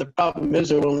 The problem is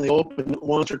they're only open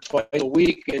once or twice a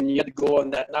week, and you had to go on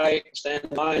that night and stand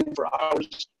in line for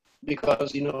hours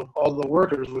because, you know, all the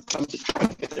workers would come to try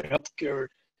to get their health care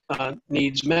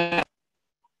needs met.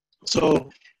 So,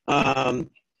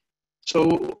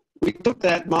 so we took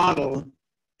that model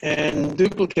and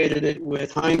duplicated it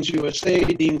with Heinz USA,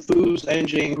 Dean Foods,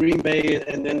 NJ in Green Bay,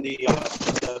 and then the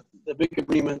big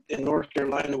agreement in North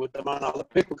Carolina with the Mount Olive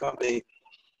Pickle Company.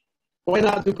 Why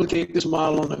not duplicate this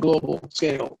model on a global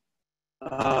scale?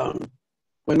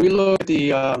 When we look at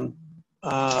the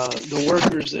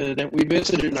workers that we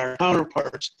visited and our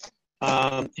counterparts,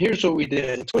 here's what we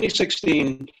did. In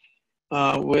 2016,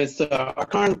 with our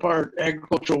counterpart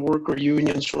agricultural worker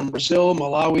unions from Brazil,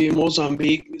 Malawi,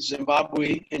 Mozambique,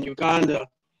 Zimbabwe, and Uganda,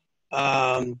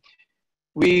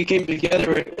 we came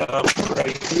together for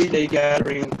a 3-day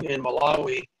gathering in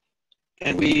Malawi,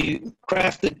 and we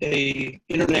crafted a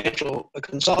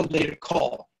consolidated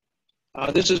call.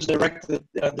 This is directed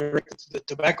to the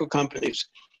tobacco companies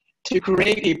to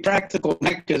create a practical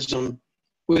mechanism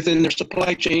within their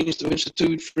supply chains to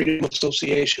institute freedom of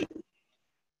association.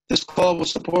 This call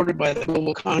was supported by the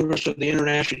Global Congress of the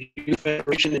International Youth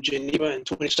Federation in Geneva in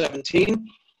 2017.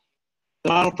 The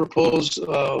model proposed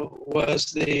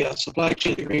was the supply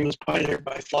chain agreements pioneered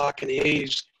by FLOC in the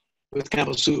 80s with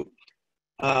Campbell Soup.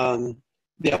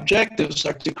 The objectives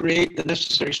are to create the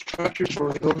necessary structures for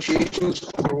negotiations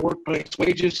for workplace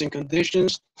wages and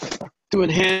conditions, to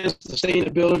enhance the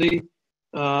sustainability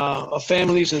of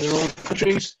families in their own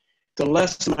countries, to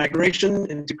lessen migration,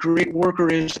 and to create worker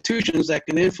institutions that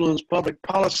can influence public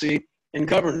policy and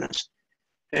governance,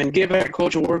 and give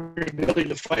agricultural workers the ability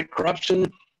to fight corruption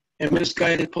and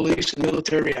misguided police and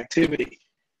military activity.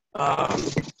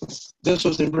 This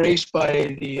was embraced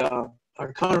by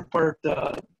our counterpart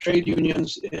trade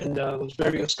unions in those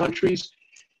various countries,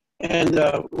 and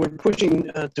we're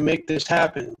pushing to make this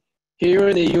happen. Here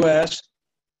in the U.S.,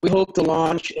 we hope to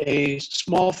launch a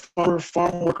small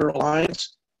farm worker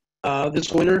alliance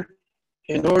this winter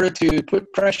in order to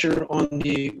put pressure on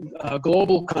the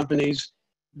global companies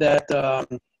that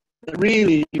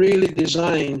really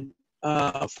design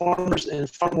farmers and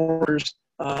farm workers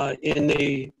in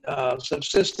a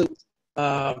subsistent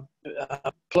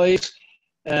place,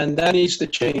 and that needs to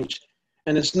change.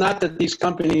 And it's not that these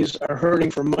companies are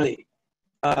hurting for money.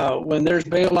 When there's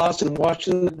bailouts in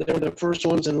Washington, they're the first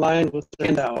ones in line with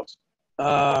handouts.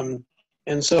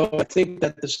 And so I think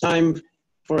that it's time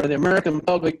for the American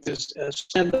public to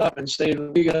stand up and say,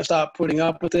 we got to stop putting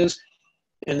up with this,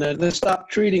 and let's stop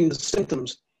treating the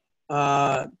symptoms.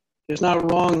 It's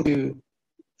not wrong to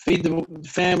feed the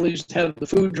families, have the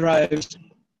food drives,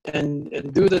 and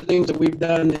do the things that we've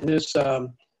done in this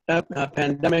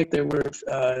pandemic that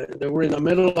we're in the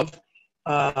middle of.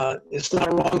 It's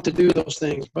not wrong to do those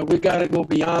things, but we've got to go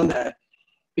beyond that,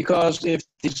 because if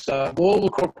these global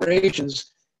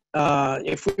corporations,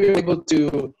 if we're able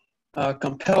to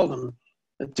compel them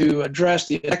to address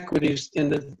the inequities in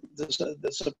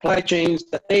the supply chains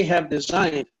that they have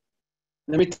designed,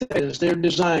 let me tell you this, they're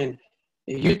designed.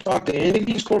 If you talk to any of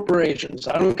these corporations,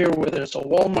 I don't care whether it's a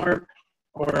Walmart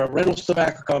or a Reynolds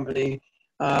Tobacco Company,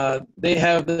 they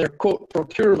have their quote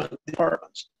procurement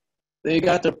departments. They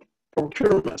got their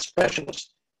procurement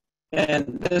specialists.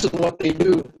 And this is what they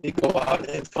do. They go out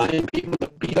and find people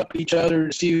to beat up each other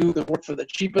to see who can work for the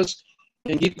cheapest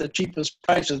and get the cheapest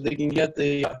prices. They can get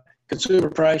the consumer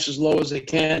price as low as they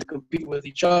can to compete with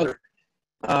each other.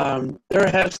 There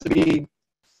has to be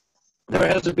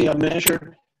a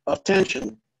measure of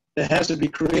tension that has to be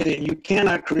created. You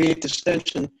cannot create this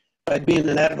tension by being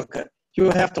an advocate. You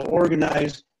have to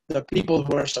organize the people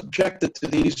who are subjected to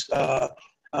these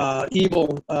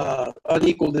evil,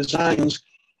 unequal designs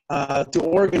to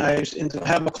organize and to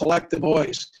have a collective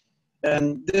voice.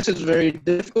 And this is very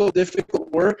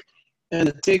difficult work, and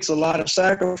it takes a lot of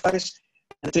sacrifice.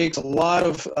 It takes a lot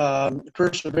of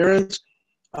perseverance,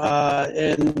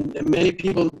 and many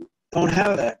people don't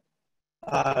have that.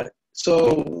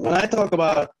 So when I talk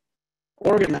about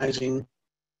organizing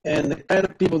and the kind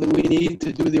of people that we need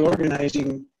to do the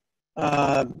organizing,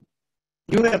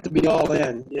 you have to be all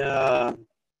in.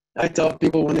 I tell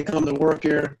people when they come to work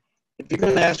here, if you're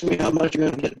going to ask me how much you're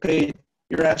going to get paid,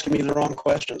 you're asking me the wrong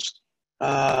questions.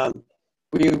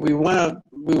 We want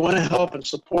to help and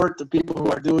support the people who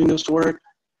are doing this work,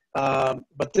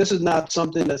 but this is not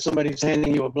something that somebody's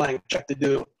handing you a blank check to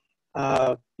do.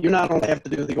 You not only have to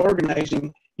do the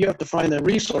organizing, you have to find the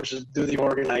resources to do the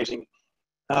organizing.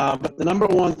 But the number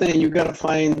one thing, you've got to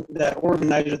find that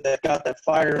organizer that got that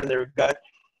fire in their gut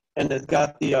and that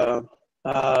got the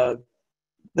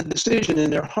decision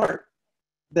in their heart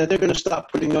that they're going to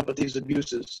stop putting up with these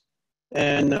abuses.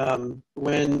 And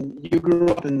when you grew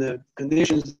up in the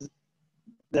conditions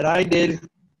that I did,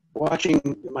 watching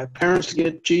my parents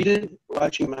get cheated,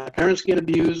 watching my parents get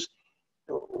abused,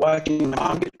 watching my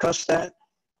mom get cussed at,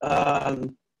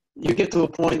 you get to a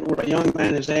point where a young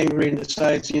man is angry and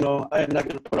decides, I'm not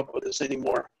going to put up with this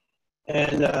anymore.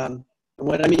 And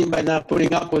what I mean by not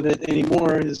putting up with it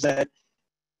anymore is that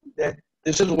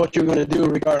this is what you're going to do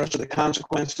regardless of the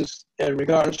consequences and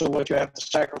regardless of what you have to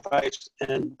sacrifice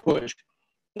and push.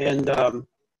 And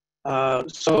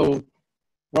so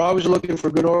we're always looking for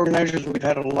good organizers. We've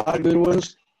had a lot of good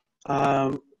ones.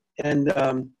 But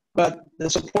the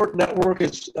support network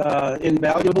is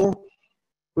invaluable.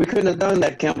 We couldn't have done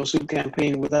that Campbell Soup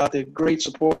campaign without the great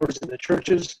supporters in the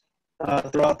churches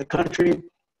throughout the country,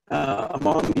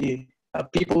 among the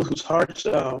people whose hearts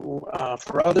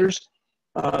for others.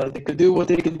 They could do what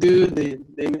they could do.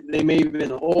 They may have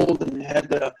been old and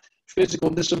had physical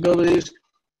disabilities,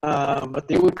 but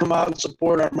they would come out and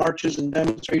support our marches and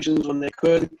demonstrations when they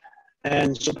could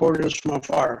and supported us from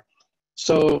afar.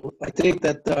 So I think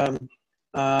that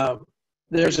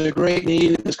there's a great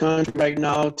need in this country right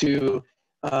now to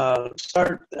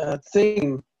start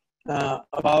thinking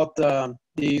about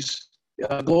these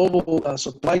global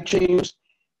supply chains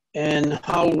and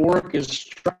how work is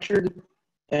structured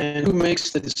and who makes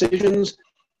the decisions,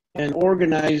 and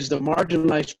organize the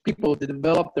marginalized people to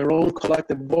develop their own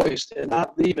collective voice and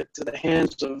not leave it to the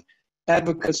hands of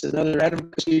advocates and other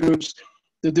advocacy groups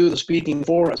to do the speaking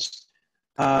for us.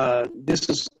 This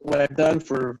is what I've done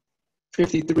for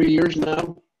 53 years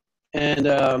now, and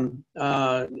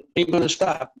ain't going to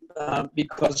stop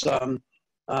because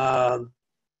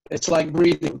it's like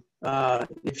breathing.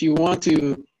 If you want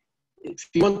the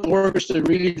workers to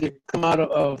really come out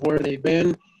of where they've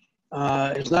been,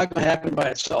 it's not going to happen by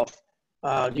itself.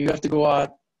 You have to go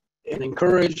out and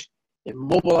encourage and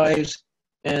mobilize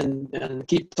and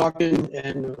keep talking,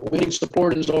 and winning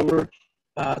support is over,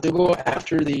 to go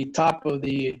after the top of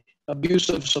the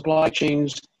abusive supply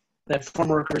chains that farm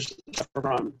workers suffer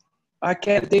from. I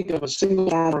can't think of a single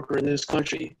farm worker in this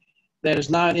country that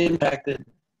is not impacted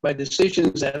by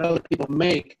decisions that other people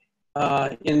make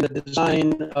in the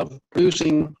design of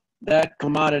producing that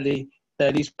commodity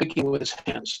that he's picking with his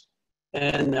hands.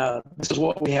 And this is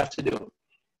what we have to do.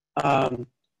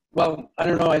 Well, I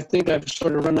don't know, I think I've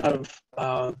sort of run out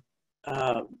of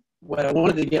what I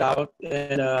wanted to get out,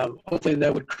 and hopefully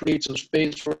that would create some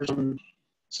space for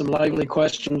some lively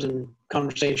questions and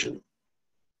conversation.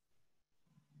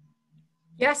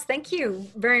 Yes, thank you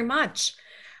very much.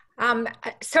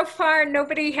 So far,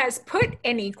 nobody has put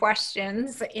any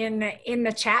questions in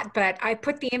the chat, but I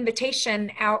put the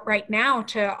invitation out right now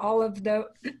to all of the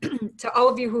to all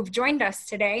of you who've joined us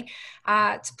today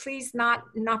to please not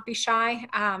be shy.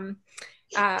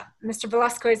 Mr.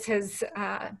 Velasquez has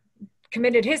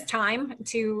committed his time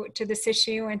to this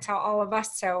issue and to all of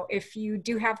us. So if you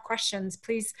do have questions,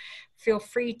 please feel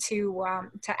free to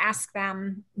ask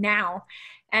them now.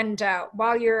 And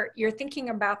while you're thinking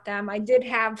about them, I did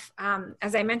have,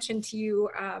 as I mentioned to you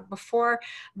before,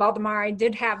 Baldemar, I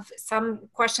did have some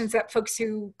questions that folks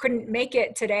who couldn't make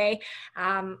it today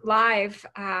live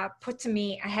put to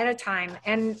me ahead of time.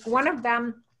 And one of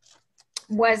them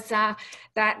was that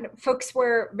folks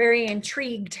were very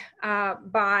intrigued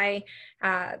by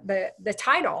the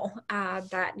title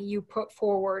that you put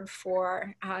forward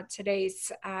for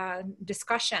today's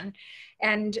discussion.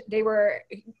 And they were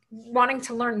wanting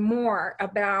to learn more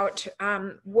about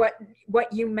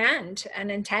what you meant and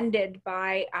intended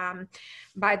by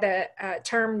the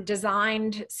term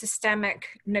designed systemic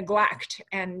neglect,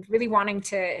 and really wanting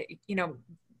to,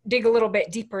 dig a little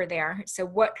bit deeper there. So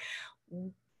what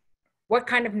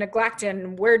kind of neglect,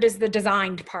 and where does the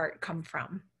designed part come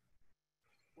from?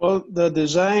 Well, the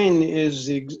design is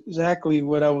exactly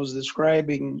what I was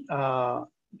describing,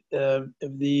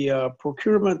 the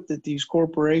procurement that these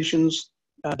corporations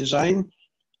design.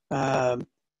 Back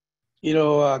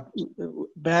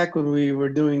when we were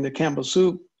doing the Campbell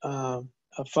soup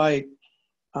fight,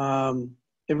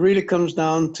 it really comes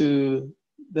down to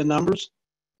the numbers.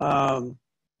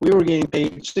 We were getting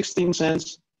paid 16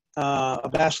 cents a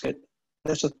basket.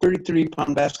 That's a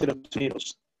 33-pound basket of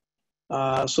tomatoes.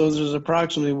 So there's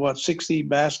approximately, 60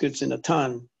 baskets in a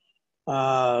ton.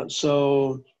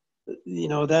 So,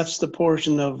 that's the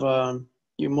portion of,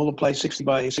 you multiply 60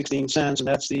 by 16 cents, and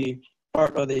that's the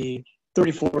part of the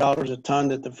 $34 a ton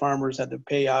that the farmers had to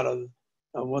pay out of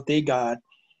what they got.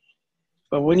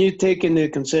 But when you take into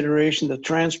consideration the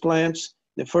transplants,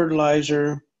 the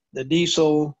fertilizer, the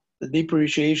diesel, the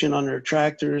depreciation on their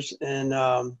tractors, and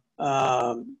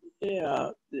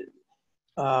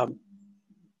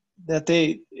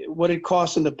what it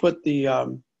cost them to put the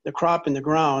crop in the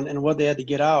ground and what they had to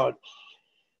get out.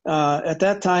 At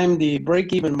that time, the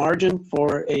break-even margin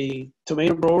for a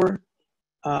tomato grower,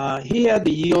 he had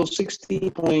to yield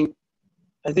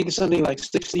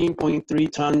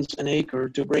 16.3 tons an acre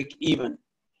to break even.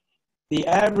 The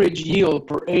average yield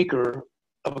per acre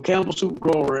of a Campbell soup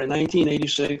grower in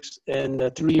 1986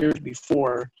 and 3 years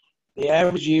before, the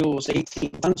average yield was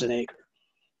 18 tons an acre.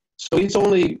 So he's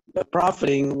only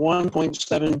profiting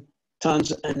 1.7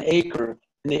 tons an acre.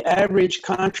 And the average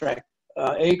contract,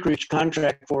 acreage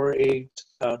contract for a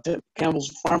Campbell's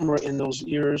farmer in those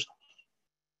years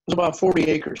was about 40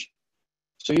 acres.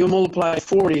 So you multiply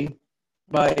 40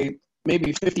 by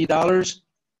maybe $50,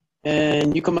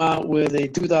 and you come out with a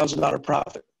 $2,000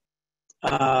 profit.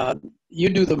 You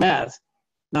do the math.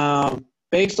 Now,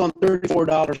 based on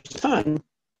 $34 a ton,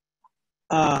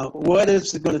 what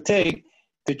is it going to take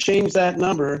to change that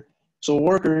number so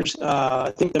workers,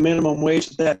 I think the minimum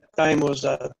wage at that time was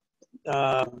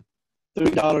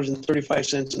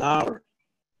 $3.35 an hour.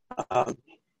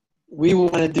 We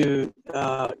wanted to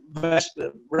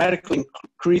radically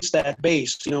increase that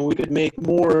base. We could make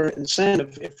more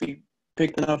incentive if we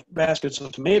picked enough baskets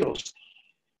of tomatoes,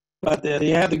 but they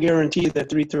have to guarantee that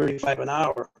 $3.35 an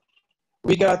hour.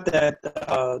 We got that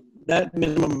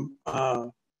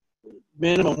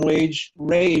minimum wage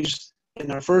raised in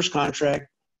our first contract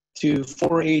to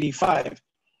 $4.85.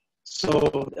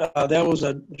 So that was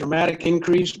a dramatic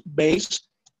increase base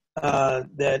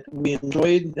that we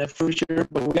enjoyed that first year,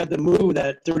 but we had to move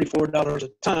that $34 a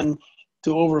ton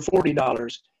to over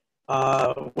 $40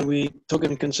 when we took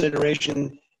into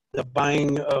consideration the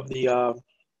buying of the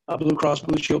Blue Cross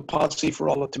Blue Shield policy for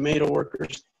all the tomato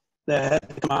workers that had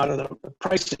to come out of the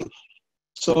pricing.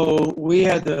 So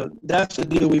that's the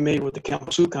deal we made with the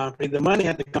Campbell Soup Company. The money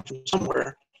had to come from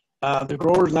somewhere. The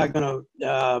grower's not going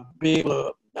to be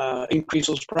able to increase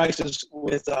those prices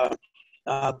with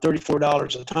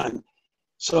 $34 a ton.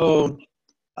 So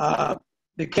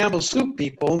the Campbell Soup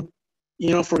people,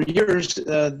 for years,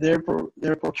 their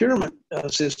procurement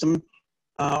system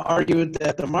argued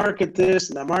that the market this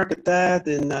and the market that,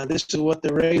 and this is what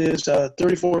the rate is.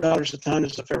 $34 a ton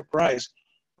is a fair price.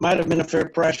 Might have been a fair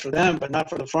price for them, but not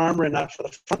for the farmer and not for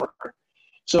the farm worker.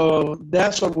 So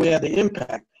that's what we had to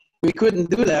impact. We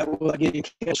couldn't do that without getting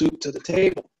Campbell Soup to the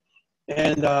table.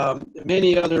 And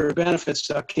many other benefits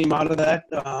came out of that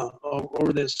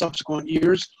over the subsequent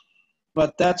years.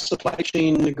 But that supply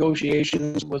chain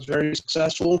negotiations was very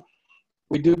successful.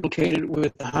 We duplicated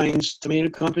with the Heinz Tomato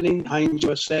Company, Heinz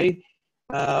USA.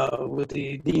 with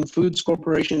the Dean Foods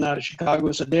Corporation out of Chicago.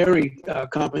 It's a dairy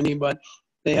company, but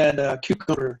they had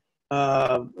cucumber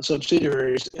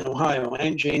subsidiaries in Ohio,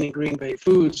 Aunt Jane and Green Bay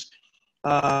Foods.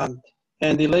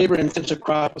 And the labor-intensive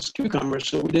crop was cucumbers,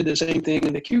 so we did the same thing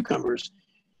in the cucumbers.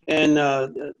 And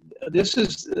this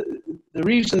is the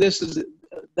reason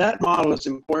that model is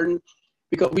important,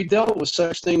 because we dealt with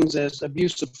such things as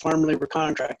abusive farm labor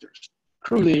contractors,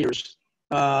 crew leaders,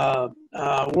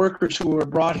 workers who were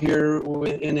brought here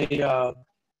in a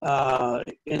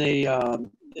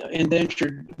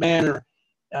indentured manner,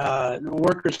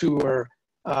 workers who were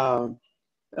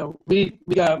we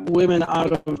got women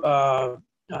out of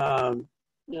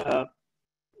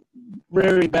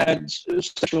very bad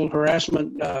sexual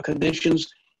harassment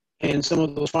conditions in some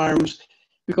of those farms,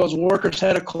 because workers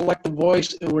had a collective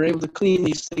voice and were able to clean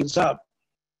these things up.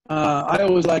 I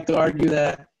always like to argue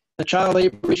that the child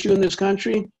labor issue in this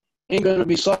country ain't going to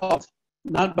be solved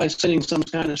not by setting some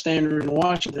kind of standard in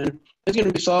Washington. It's going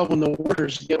to be solved when the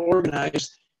workers get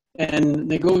organized and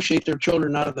negotiate their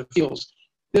children out of the fields.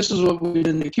 This is what we did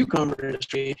in the cucumber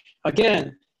industry.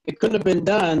 Again, it couldn't have been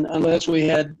done unless we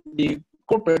had the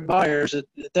corporate buyers at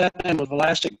that time with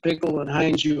Velasquez Pickle and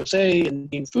Heinz USA and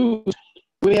Dean Foods.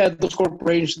 We had those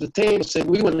corporations at the table saying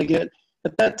we want to get,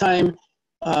 at that time,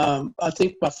 I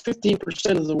think about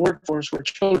 15% of the workforce were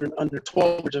children under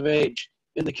 12 years of age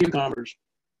in the cucumbers.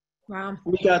 Wow.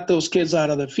 We got those kids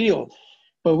out of the field,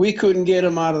 but we couldn't get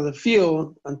them out of the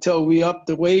field until we upped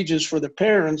the wages for the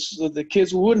parents so the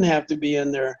kids wouldn't have to be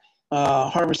in there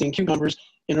harvesting cucumbers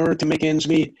in order to make ends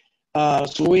meet.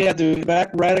 So we had to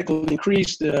radically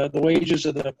increase the wages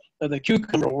of the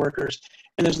cucumber workers.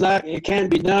 And it can't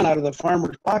be done out of the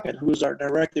farmer's pocket, who's our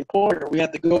direct employer. We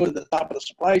have to go to the top of the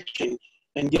supply chain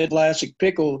and get Velasquez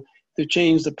Pickle to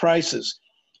change the prices.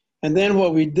 And then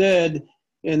what we did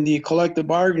in the collective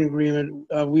bargaining agreement,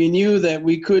 we knew that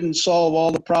we couldn't solve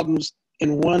all the problems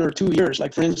in 1 or 2 years.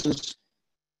 Like, for instance,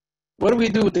 what do we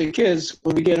do with the kids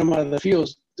when we get them out of the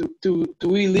fields? Do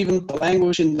we leave them to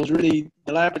languish in those really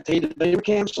dilapidated labor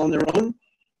camps on their own?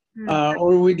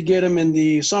 Or we'd get them in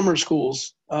the summer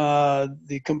schools,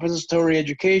 the compensatory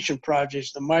education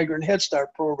projects, the migrant Head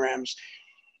Start programs.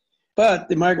 But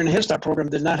the migrant Head Start program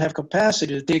did not have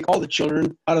capacity to take all the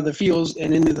children out of the fields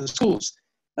and into the schools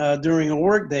during a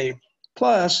work day.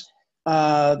 Plus,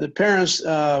 the parents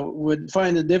would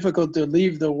find it difficult to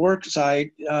leave the work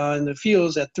site in the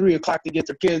fields at 3 o'clock to get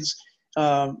their kids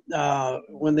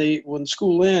when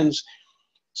school ends.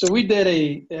 So we did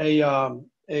an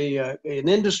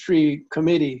industry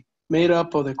committee made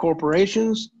up of the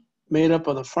corporations, made up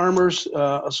of the farmers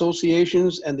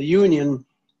associations and the union,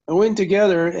 and went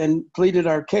together and pleaded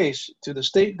our case to the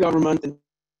state government and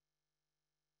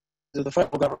to the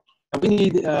federal government.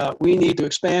 We need to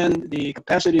expand the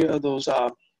capacity of those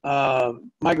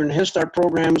migrant Head Start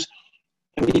programs,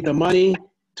 and we need the money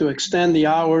to extend the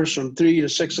hours from 3 to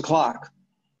 6 o'clock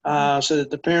so that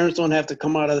the parents don't have to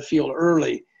come out of the field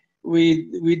early.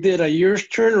 We did a year's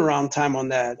turnaround time on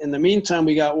that. In the meantime,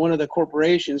 we got one of the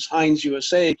corporations, Heinz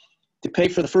USA, to pay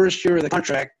for the first year of the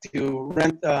contract to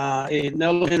rent an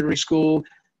elementary school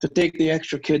to take the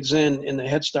extra kids in the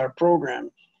Head Start program.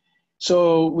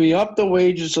 So we upped the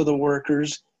wages of the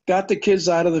workers, got the kids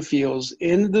out of the fields,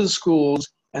 into the schools,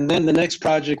 and then the next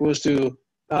project was to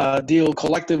deal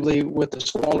collectively with the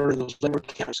squalor in those labor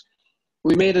camps.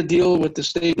 We made a deal with the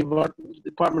State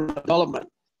Department of Development,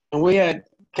 and we had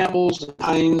Campbell's, and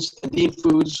Heinz, and Dean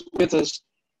Foods with us,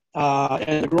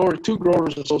 and the two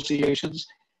growers associations,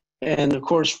 and of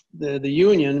course the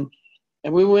union.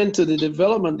 And we went to the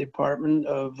development department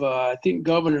of I think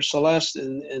Governor Celeste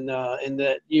in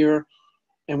that year,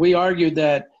 and we argued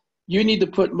that you need to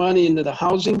put money into the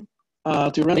housing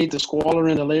to remedy the squalor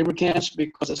in the labor camps,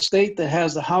 because the state that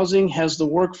has the housing has the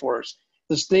workforce.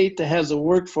 The state that has the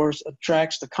workforce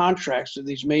attracts the contracts to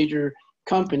these major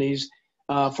companies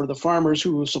for the farmers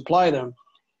who supply them.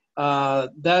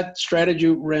 That strategy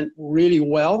went really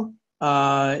well.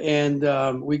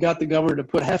 And we got the governor to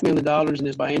put $500,000 in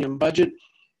his biennium budget.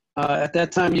 At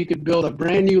that time, you could build a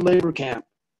brand new labor camp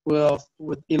with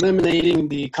eliminating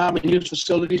the common use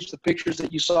facilities, the pictures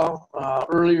that you saw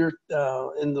earlier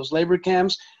in those labor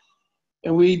camps.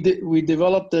 And we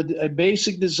developed a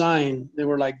basic design. They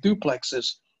were like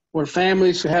duplexes, where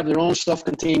families could have their own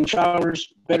self-contained showers,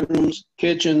 bedrooms,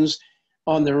 kitchens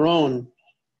on their own.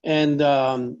 And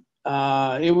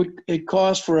it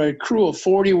cost for a crew of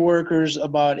 40 workers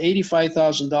about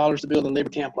 $85,000 to build a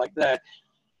labor camp like that.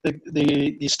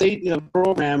 The state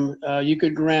program, you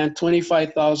could grant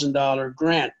 $25,000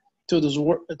 grant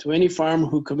to any farm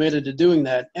who committed to doing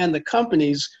that, and the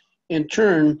companies in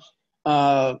turn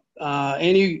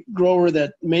any grower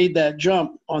that made that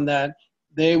jump on that,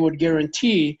 they would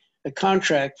guarantee a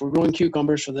contract for growing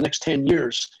cucumbers for the next 10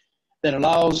 years that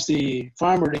allows the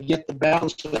farmer to get the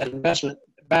balance of that investment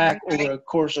back over a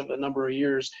course of a number of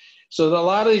years. So a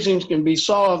lot of these things can be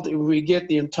solved if we get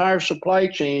the entire supply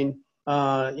chain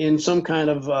in some kind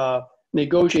of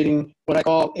negotiating what I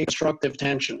call a constructive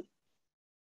tension.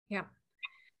 Yeah.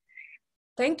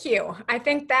 Thank you. I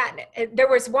think that there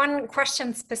was one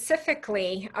question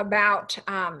specifically about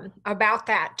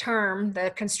that term,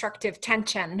 the constructive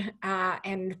tension,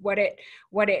 and what it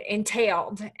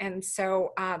entailed. And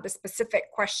so the specific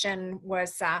question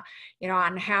was,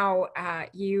 on how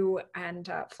you and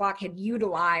FLOC had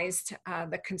utilized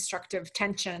the constructive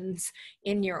tensions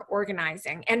in your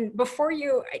organizing. And before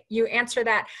you answer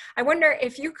that, I wonder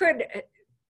if you could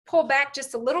pull back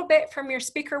just a little bit from your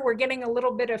speaker. We're getting a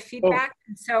little bit of feedback.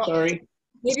 Oh, so sorry.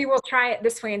 Maybe we'll try it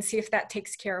this way and see if that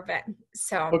takes care of it.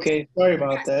 So okay, sorry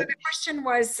about that. So the question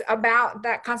was about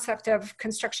that concept of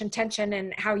construction tension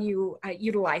and how you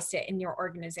utilized it in your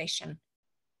organization.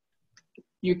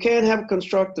 You can't have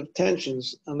constructive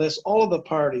tensions unless all of the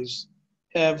parties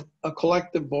have a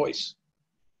collective voice.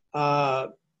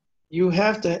 You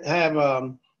have to have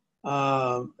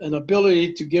an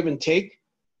ability to give and take.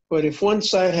 But if one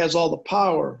side has all the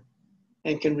power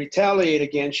and can retaliate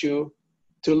against you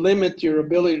to limit your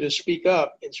ability to speak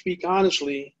up and speak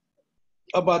honestly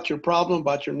about your problem,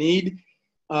 about your need,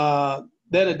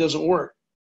 then it doesn't work.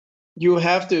 You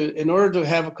have to, in order to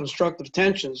have a constructive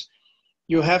tensions,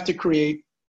 you have to create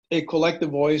a collective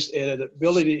voice and an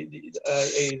ability,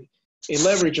 a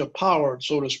leverage of power,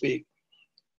 so to speak.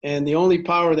 And the only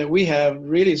power that we have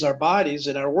really is our bodies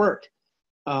and our work.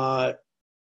 And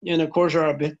of course,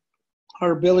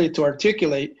 our ability to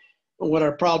articulate what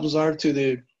our problems are to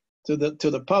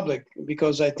the public,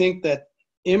 because I think that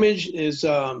image is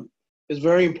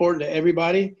very important to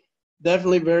everybody.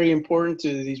 Definitely very important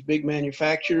to these big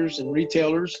manufacturers and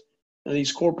retailers and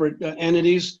these corporate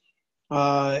entities.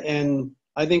 And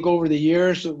I think over the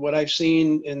years, what I've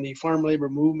seen in the farm labor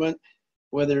movement,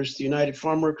 whether it's the United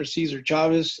Farm Workers, Cesar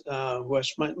Chavez, who I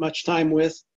spent much time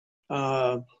with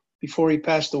before he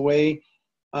passed away,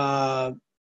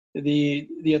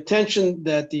 the attention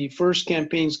that the first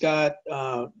campaigns got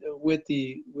with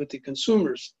the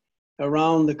consumers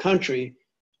around the country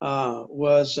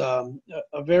was a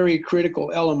very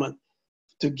critical element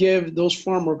to give those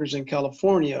farm workers in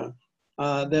California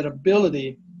that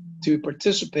ability to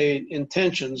participate in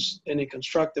tensions in a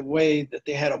constructive way, that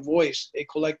they had a voice, a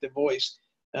collective voice,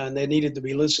 and they needed to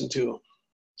be listened to.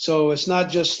 So it's not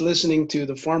just listening to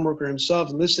the farm worker himself,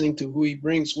 listening to who he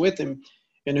brings with him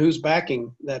and who's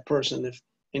backing that person.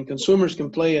 And consumers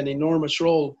can play an enormous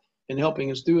role in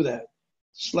helping us do that.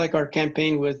 It's like our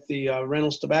campaign with the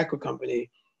Reynolds Tobacco Company.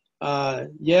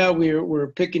 Yeah,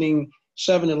 we're picketing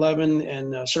 7-Eleven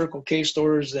and Circle K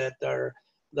stores that are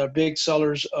the big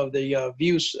sellers of the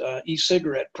Vuse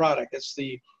e-cigarette product. It's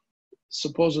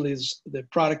supposedly the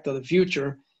product of the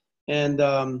future. And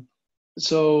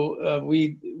so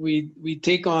we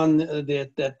take on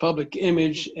that public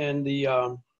image, and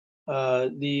the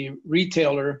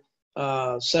retailer,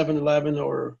 7-Eleven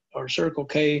or Circle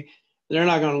K, they're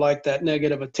not going to like that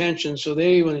negative attention. So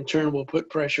they in turn will put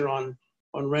pressure on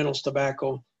Reynolds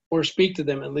Tobacco, or speak to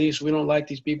them at least. We don't like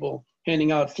these people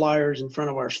handing out flyers in front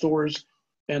of our stores.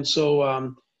 And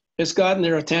so it's gotten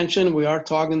their attention. We are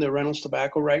talking to Reynolds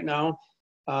Tobacco right now.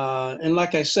 And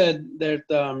like I said, that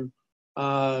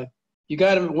you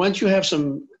got to, once you have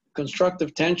some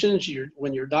constructive tensions,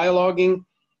 when you're dialoguing,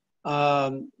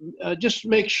 just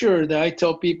make sure that I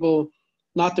tell people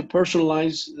not to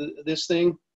personalize this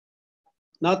thing,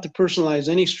 not to personalize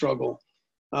any struggle.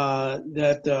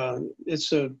 That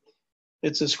it's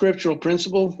a scriptural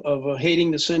principle of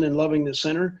hating the sin and loving the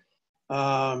sinner.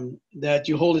 That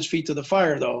you hold his feet to the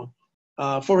fire, though,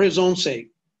 for his own sake.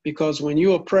 Because when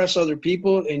you oppress other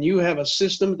people and you have a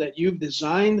system that you've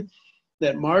designed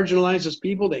that marginalizes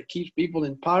people, that keeps people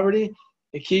in poverty,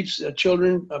 it keeps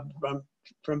children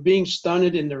from being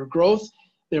stunted in their growth,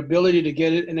 their ability to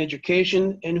get an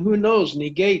education, and who knows,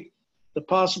 negate the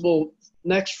possible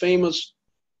next famous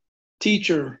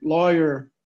teacher, lawyer,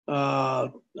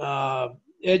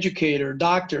 educator,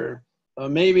 doctor.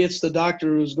 Maybe it's the doctor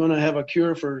who's going to have a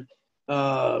cure for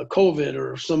COVID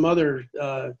or some other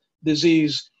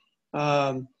disease.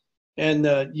 And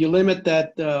you limit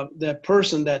that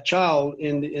person, that child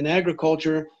in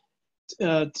agriculture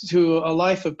to a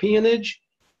life of peonage.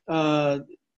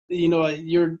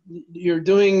 You're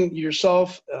doing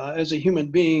yourself as a human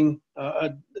being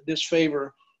a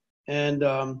disfavor. And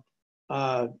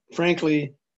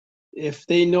frankly, if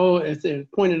they know, if they're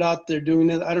pointed out they're doing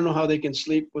it, I don't know how they can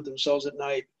sleep with themselves at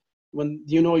night when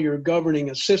you know you're governing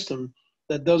a system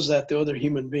that does that to other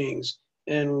human beings.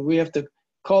 And we have to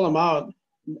call them out,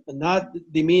 not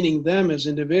demeaning them as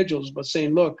individuals, but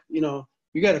saying, look, you know,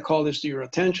 you got to call this to your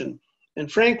attention.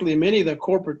 And frankly, many of the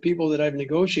corporate people that I've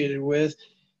negotiated with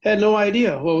had no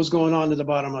idea what was going on at the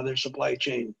bottom of their supply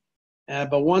chain.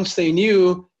 But once they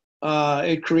knew,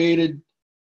 it created,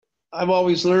 I've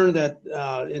always learned that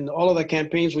in all of the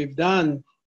campaigns we've done,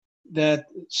 that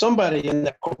somebody in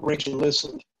that corporation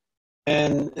listened.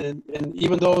 And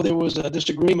even though there was a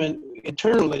disagreement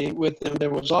internally with them,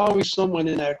 there was always someone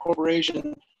in that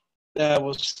corporation that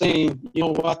was saying, you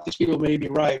know what, these people may be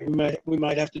right. We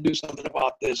might have to do something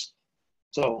about this.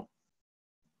 So.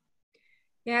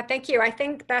 Yeah, thank you. I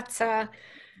think it's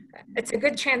a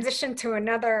good transition to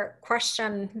another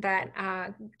question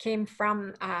that came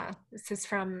from, this is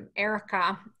from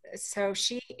Erica. So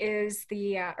she is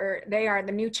they are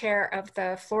the new chair of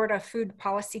the Florida Food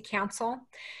Policy Council.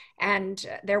 And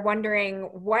they're wondering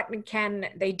what can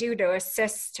they do to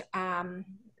assist.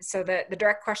 So the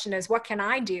direct question is, what can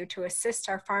I do to assist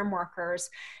our farm workers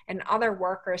and other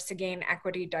workers to gain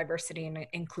equity, diversity, and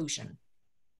inclusion?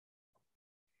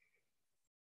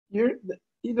 You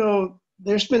know,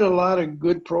 there's been a lot of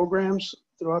good programs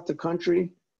throughout the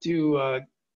country to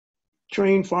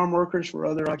train farm workers for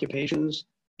other occupations,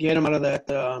 get them out of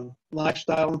that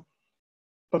lifestyle.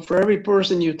 But for every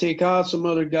person you take out, some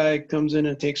other guy comes in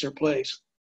and takes their place.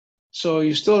 So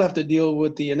you still have to deal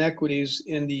with the inequities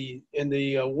in the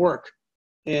work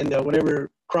and whatever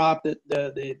crop that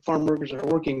the farm workers are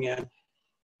working in.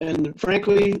 And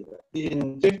frankly,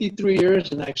 in 53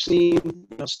 years, and I've seen,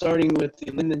 you know, starting with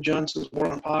the Lyndon Johnson's War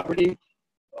on Poverty,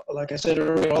 like I said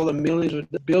earlier, all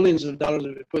the billions of dollars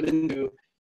that we put into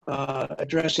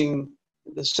addressing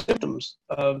the symptoms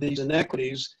of these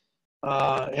inequities,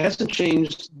 it hasn't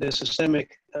changed the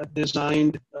systemic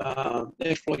designed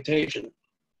exploitation.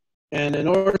 And in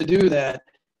order to do that,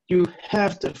 you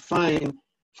have to find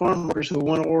farm workers who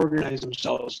want to organize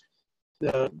themselves.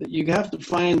 You have to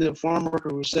find the farm worker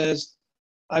who says,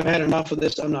 I've had enough of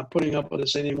this, I'm not putting up with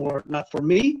this anymore, not for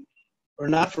me, or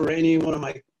not for any one of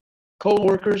my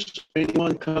co-workers, or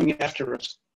anyone coming after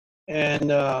us,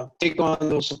 and take on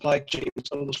those supply chains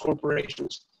of those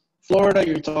corporations. Florida,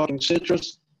 you're talking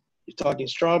citrus, you're talking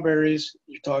strawberries,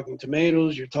 you're talking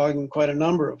tomatoes, you're talking quite a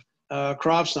number of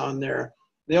crops on there.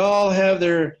 They all have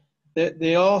a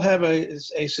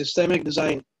systemic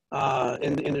design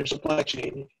in their supply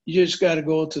chain. You just got to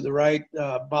go to the right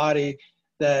body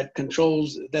that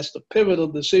controls, that's the pivotal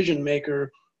decision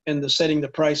maker in the setting the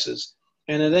prices.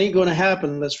 And it ain't going to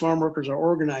happen unless farm workers are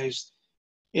organized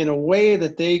in a way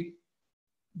that they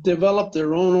develop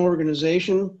their own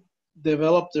organization,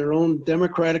 develop their own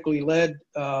democratically led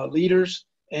leaders,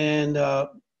 and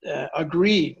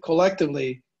agree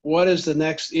collectively what is the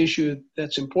next issue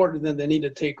that's important that they need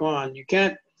to take on. You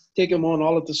can't take them on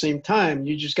all at the same time.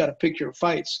 You just got to pick your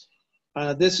fights.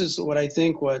 This is what I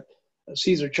think what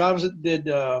Cesar Chavez did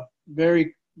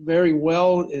very, very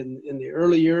well in the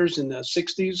early years in the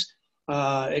 60s.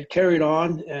 It carried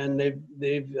on, and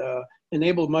they've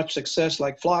enabled much success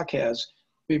like FLOC has.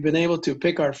 We've been able to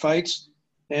pick our fights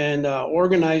and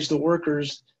organize the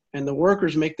workers, and the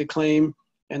workers make the claim,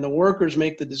 and the workers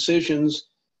make the decisions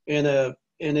in a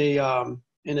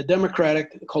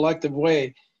democratic, collective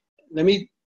way. Let me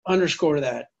underscore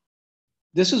that.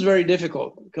 This is very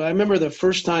difficult. I remember the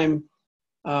first time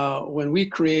when we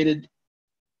created,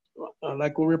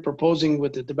 like we were proposing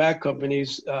with the tobacco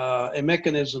companies, a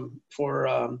mechanism for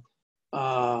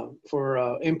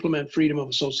implement freedom of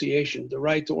association, the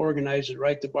right to organize, the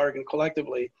right to bargain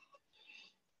collectively.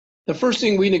 The first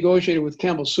thing we negotiated with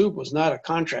Campbell Soup was not a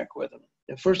contract with them.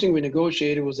 The first thing we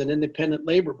negotiated was an independent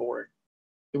labor board.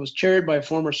 It was chaired by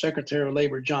former Secretary of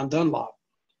Labor, John Dunlop.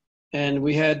 And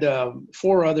we had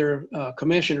 4 other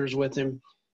commissioners with him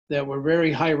that were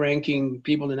very high-ranking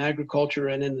people in agriculture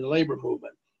and in the labor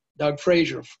movement. Doug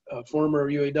Frazier, former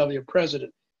UAW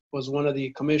president, was one of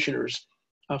the commissioners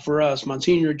for us.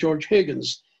 Monsignor George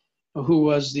Higgins, who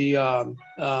was the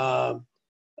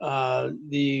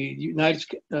United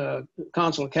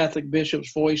Council of Catholic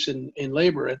Bishops' voice in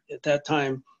labor at that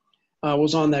time,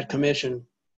 was on that commission.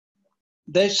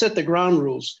 They set the ground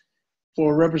rules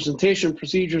for representation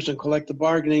procedures and collective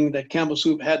bargaining that Campbell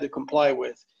Soup had to comply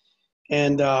with.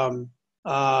 And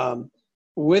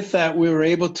with that, we were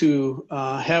able to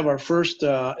have our first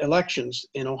elections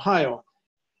in Ohio.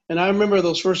 And I remember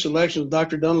those first elections,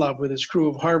 Dr. Dunlop with his crew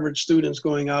of Harvard students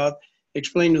going out,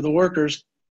 explaining to the workers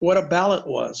what a ballot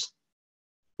was,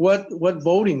 what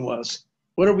voting was.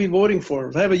 What are we voting for?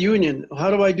 If I have a union,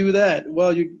 how do I do that?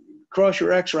 Well, you cross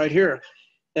your X right here.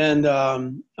 And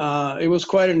it was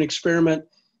quite an experiment.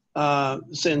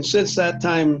 Since that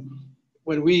time,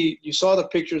 when you saw the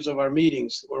pictures of our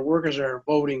meetings where workers are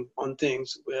voting on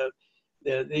things,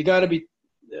 they got to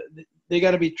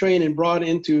be trained and brought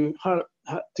into how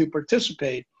to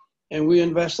participate. And we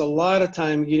invest a lot of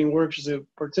time getting workers to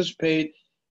participate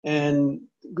and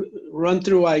run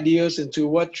through ideas into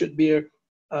what should be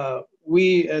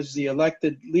we as the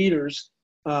elected leaders,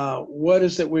 what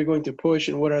is that we're going to push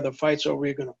and what are the fights that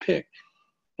we're going to pick.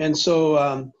 And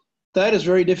so that is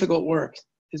very difficult work.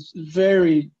 It's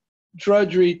very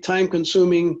drudgery,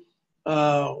 time-consuming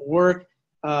work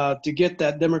to get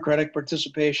that democratic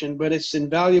participation, but it's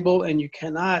invaluable, and you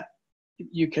cannot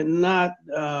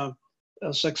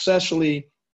successfully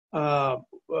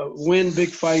win big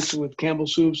fights with Campbell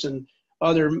Soups and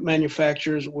other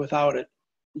manufacturers without it.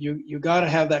 You got to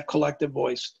have that collective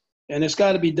voice, and it's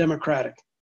got to be democratic.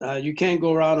 You can't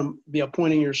go around and be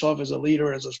appointing yourself as a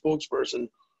leader, as a spokesperson.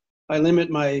 I limit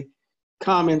my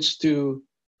comments to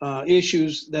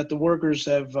issues that the workers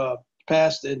have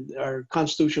passed in our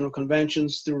constitutional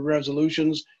conventions through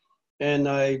resolutions, and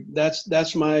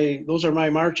those are my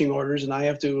marching orders, and I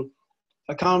have to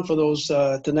account for those.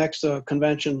 The next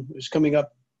convention is coming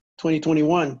up,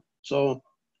 2021. So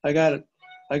I got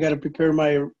to prepare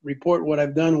my report, what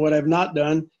I've done, what I've not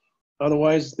done.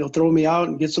 Otherwise, they'll throw me out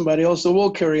and get somebody else that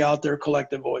will carry out their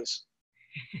collective voice.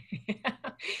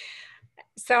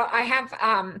 So I have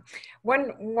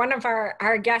one of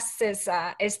our guests is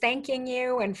thanking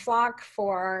you and FLOC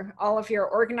for all of your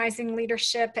organizing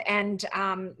leadership, and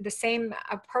the same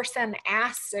person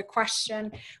asked a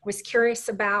question, was curious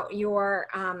about your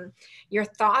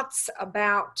thoughts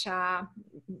about how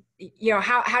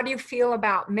do you feel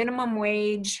about minimum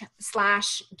wage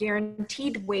 /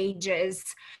 guaranteed wages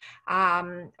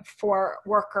for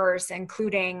workers,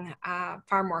 including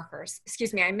farm workers.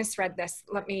 Excuse me, I misread this.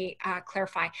 Let me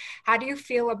clarify. How do you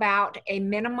feel about a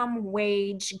minimum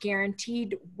wage,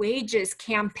 guaranteed wages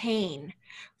campaign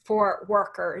for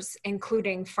workers,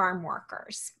 including farm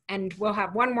workers? And we'll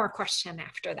have one more question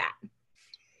after that.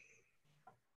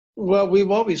 Well,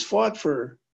 we've always fought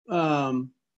for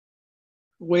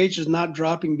wages not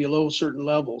dropping below certain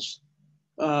levels.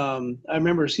 I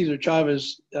remember Cesar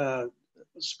Chavez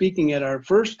speaking at our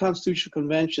first Constitutional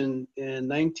Convention in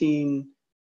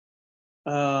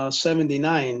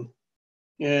 1979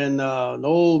 in an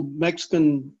old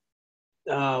Mexican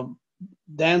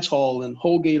dance hall in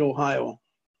Holgate, Ohio.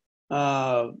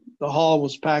 The hall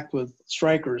was packed with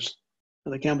strikers,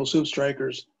 the Campbell Soup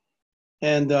strikers.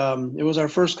 And it was our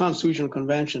first Constitutional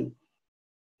Convention.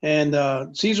 And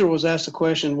Cesar was asked the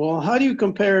question, well, how do you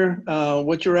compare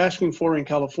what you're asking for in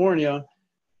California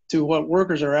to what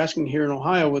workers are asking here in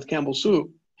Ohio with Campbell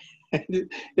Soup? And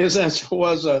his answer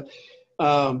was,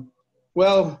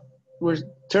 well, we're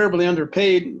terribly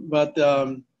underpaid, but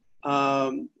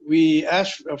we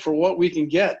ask for what we can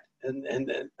get. And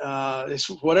it's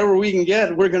whatever we can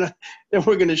get, we're gonna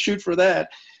shoot for that.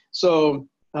 So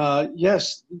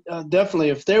yes, definitely,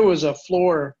 if there was a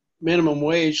floor minimum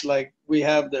wage like we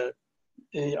have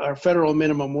our federal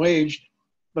minimum wage,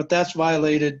 but that's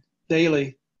violated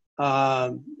daily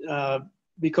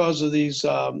because of these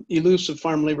elusive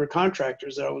farm labor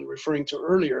contractors that I was referring to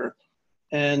earlier.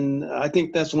 And I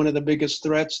think that's one of the biggest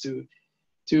threats to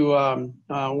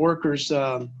workers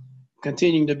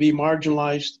continuing to be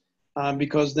marginalized,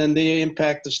 because then they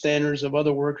impact the standards of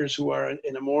other workers who are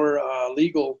in a more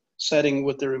legal setting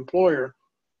with their employer.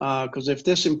 Because if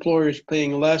this employer is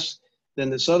paying less than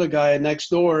this other guy next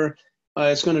door,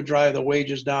 it's going to drive the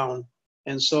wages down.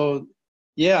 And so,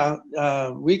 yeah,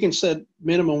 we can set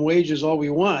minimum wages all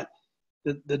we want.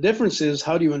 The difference is,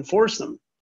 how do you enforce them?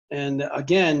 And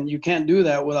again, you can't do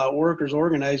that without workers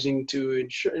organizing to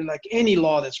ensure, like any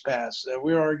law that's passed.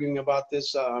 We're arguing about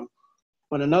this on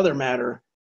another matter.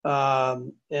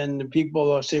 And people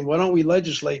are saying, why don't we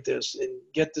legislate this and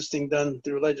get this thing done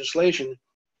through legislation?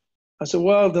 I said,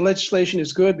 well, the legislation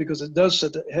is good because it does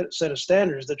set a set of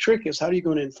standards. The trick is, how are you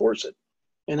going to enforce it?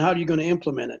 And how are you going to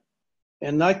implement it?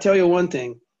 And I tell you one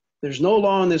thing, there's no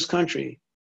law in this country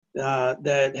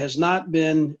that has not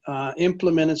been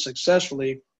implemented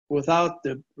successfully without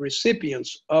the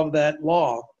recipients of that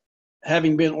law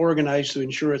having been organized to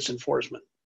ensure its enforcement.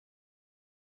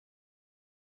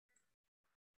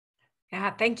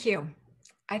 Yeah, thank you.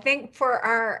 I think for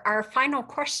our final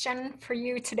question for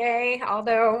you today,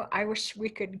 although I wish we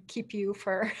could keep you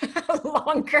for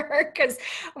longer because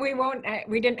we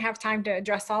didn't have time to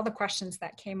address all the questions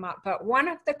that came up. But one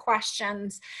of the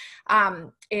questions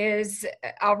is,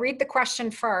 I'll read the question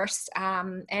first,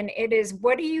 and it is,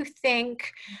 what do you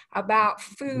think about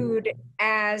food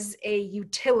as a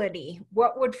utility?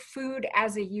 What would food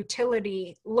as a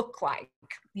utility look like?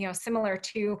 You know, similar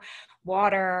to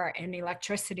water and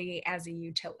electricity as a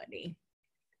utility?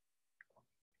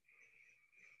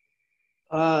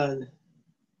 Never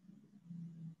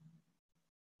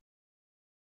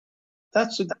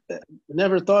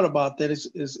thought about that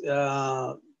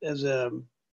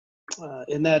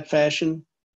in that fashion.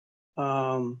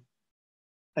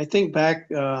 I think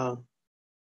back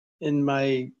in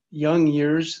my young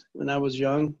years when I was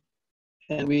young,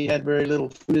 and we had very little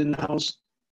food in the house.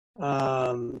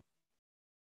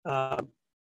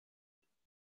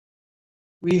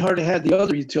 We hardly had the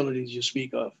other utilities you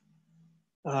speak of.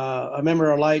 I remember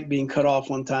our light being cut off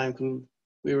one time because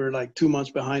we were like 2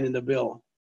 months behind in the bill.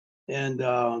 And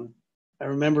I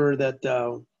remember that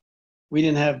we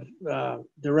didn't have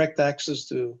direct access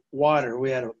to water.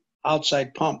 We had an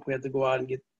outside pump. We had to go out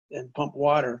and pump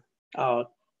water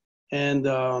out. And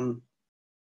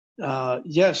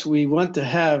yes, we want to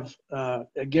have a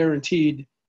guaranteed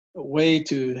way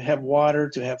to have water,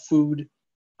 to have food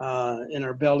in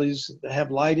our bellies, to have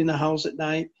light in the house at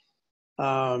night.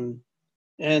 Again,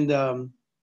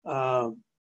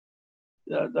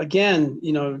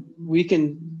 you know, we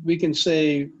can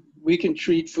say we can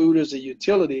treat food as a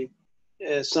utility,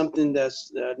 as something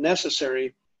that's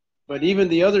necessary, but even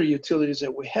the other utilities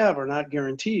that we have are not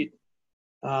guaranteed.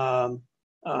 How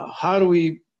do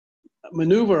we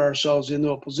maneuver ourselves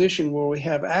into a position where we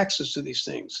have access to these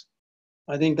things?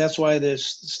 I think that's why this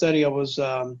study I was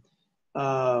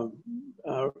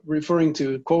referring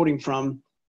to, quoting from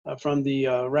the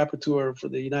rapporteur for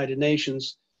the United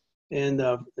Nations, and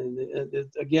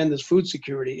again, this food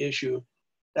security issue,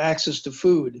 access to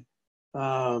food,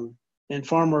 and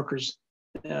farm workers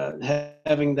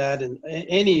having that, and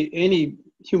any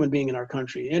human being in our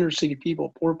country, inner city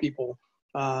people, poor people,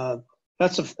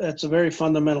 that's a very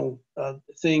fundamental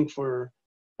thing for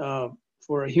a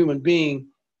human being.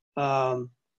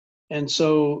 And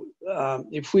so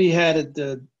if we had it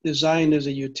designed as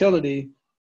a utility,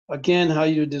 again, how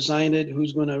you design it,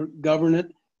 who's going to govern it,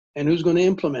 and who's going to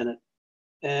implement it.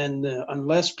 And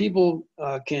unless people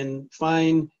can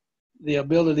find the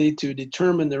ability to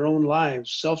determine their own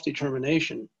lives,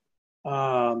 self-determination,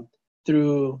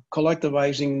 through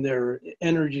collectivizing their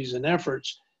energies and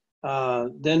efforts,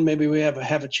 then maybe we have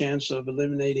a chance of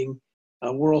eliminating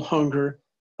world hunger,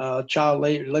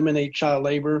 eliminate child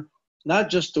labor,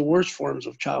 not just the worst forms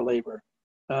of child labor.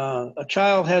 A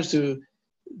child has to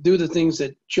do the things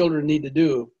that children need to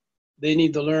do. They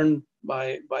need to learn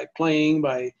by playing,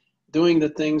 by doing the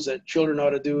things that children ought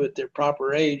to do at their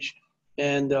proper age,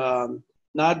 and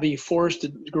not be forced to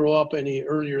grow up any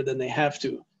earlier than they have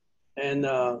to. And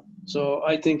so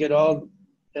I think it all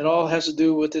has to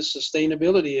do with this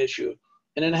sustainability issue,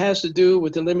 and it has to do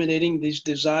with eliminating these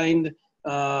design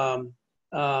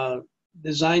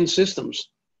systems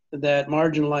that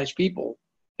marginalize people.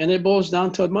 And it boils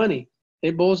down to money.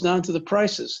 It boils down to the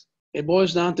prices. It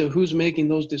boils down to who's making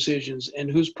those decisions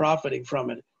and who's profiting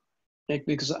from it.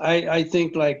 Because I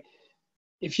think, like,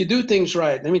 if you do things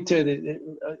right, let me tell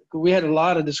you, we had a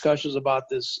lot of discussions about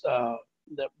this,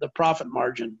 the profit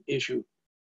margin issue.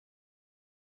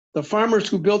 The farmers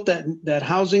who built that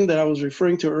housing that I was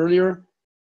referring to earlier,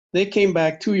 they came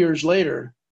back 2 years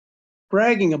later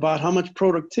bragging about how much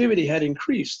productivity had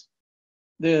increased.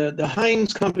 The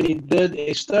Heinz company did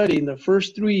a study in the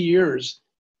first 3 years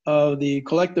of the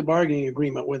collective bargaining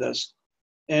agreement with us.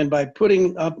 And by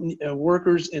putting up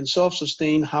workers in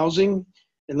self-sustained housing,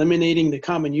 eliminating the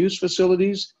common use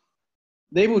facilities,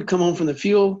 they would come home from the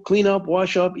field, clean up,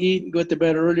 wash up, eat, go to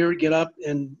bed earlier, get up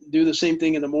and do the same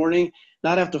thing in the morning,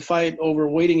 not have to fight over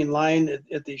waiting in line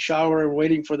at the shower,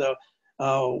 waiting for the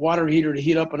water heater to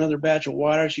heat up another batch of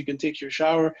water so you can take your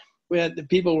shower. The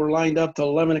people were lined up till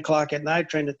 11 o'clock at night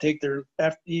trying to take their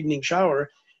evening shower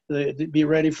to be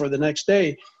ready for the next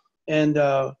day. And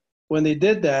when they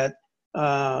did that,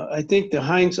 I think the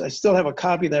Heinz, I still have a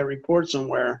copy of that report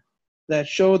somewhere, that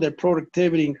showed that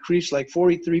productivity increased like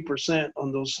 43%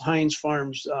 on those Heinz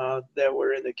farms that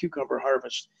were in the cucumber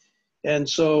harvest. And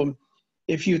so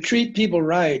if you treat people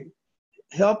right,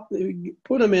 help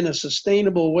put them in a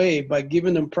sustainable way by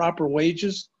giving them proper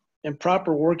wages and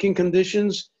proper working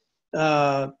conditions,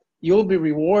 you'll be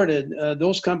rewarded.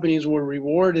 Those companies were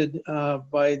rewarded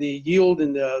by the yield,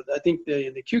 and I think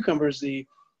the cucumbers, the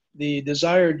the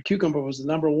desired cucumber was the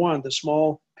number one, the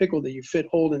small pickle that you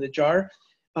hold in the jar.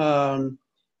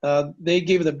 They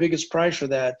gave the biggest price for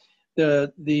that.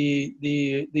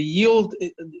 The yield,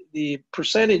 the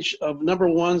percentage of number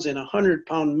ones in a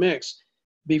 100-pound mix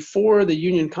before the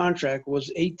union contract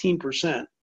was 18%.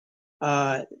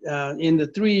 In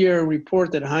the 3-year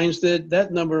report that Heinz did,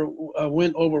 that number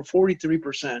went over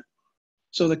 43%.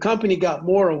 So the company got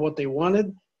more of what they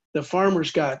wanted. The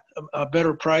farmers got a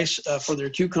better price for their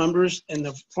cucumbers, and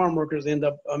the farm workers end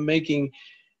up making.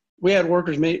 We had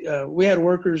workers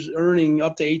earning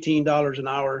up to $18 an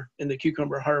hour in the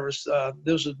cucumber harvest.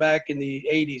 This was back in the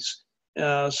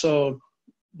 80s. So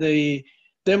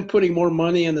them putting more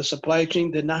money in the supply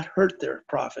chain did not hurt their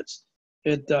profits.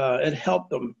 It helped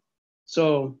them.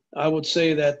 So I would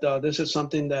say that this is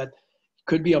something that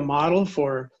could be a model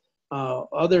for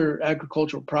other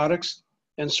agricultural products,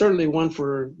 and certainly one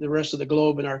for the rest of the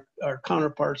globe and our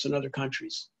counterparts in other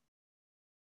countries.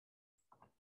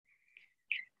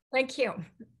 Thank you.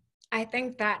 I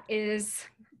think that is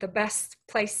the best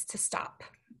place to stop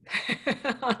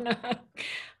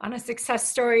on a success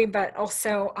story, but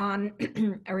also on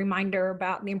a reminder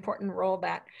about the important role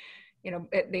that,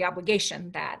 the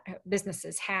obligation that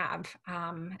businesses have,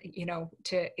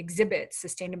 to exhibit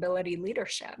sustainability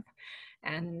leadership.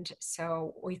 And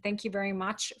so we thank you very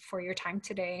much for your time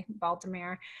today,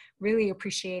 Baldemar. Really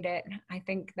appreciate it. I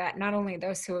think that not only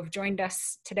those who have joined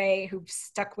us today, who've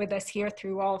stuck with us here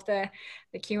through all of the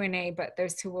Q&A, but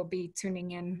those who will be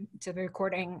tuning in to the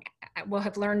recording will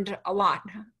have learned a lot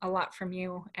from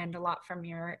you and a lot from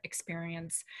your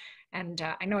experience. And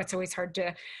I know it's always hard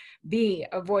to be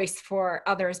a voice for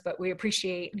others, but we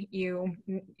appreciate you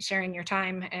sharing your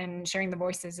time and sharing the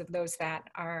voices of those that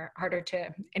are harder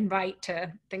to invite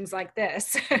to things like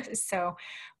this. So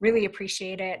really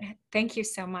appreciate it. Thank you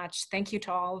so much. Thank you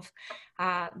to all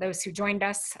of those who joined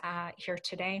us here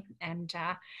today, and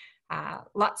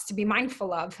lots to be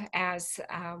mindful of as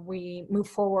we move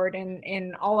forward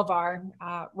in all of our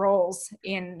roles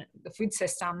in the food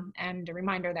system, and a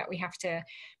reminder that we have to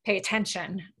pay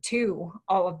attention to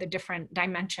all of the different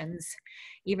dimensions,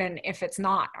 even if it's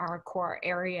not our core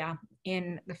area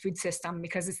in the food system,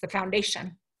 because it's the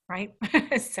foundation, right?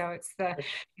 So it's the,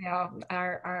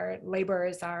 our labor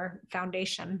is our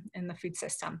foundation in the food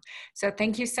system. So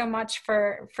thank you so much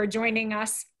for joining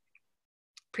us.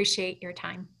 Appreciate your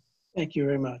time. Thank you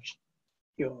very much.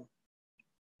 Thank you all.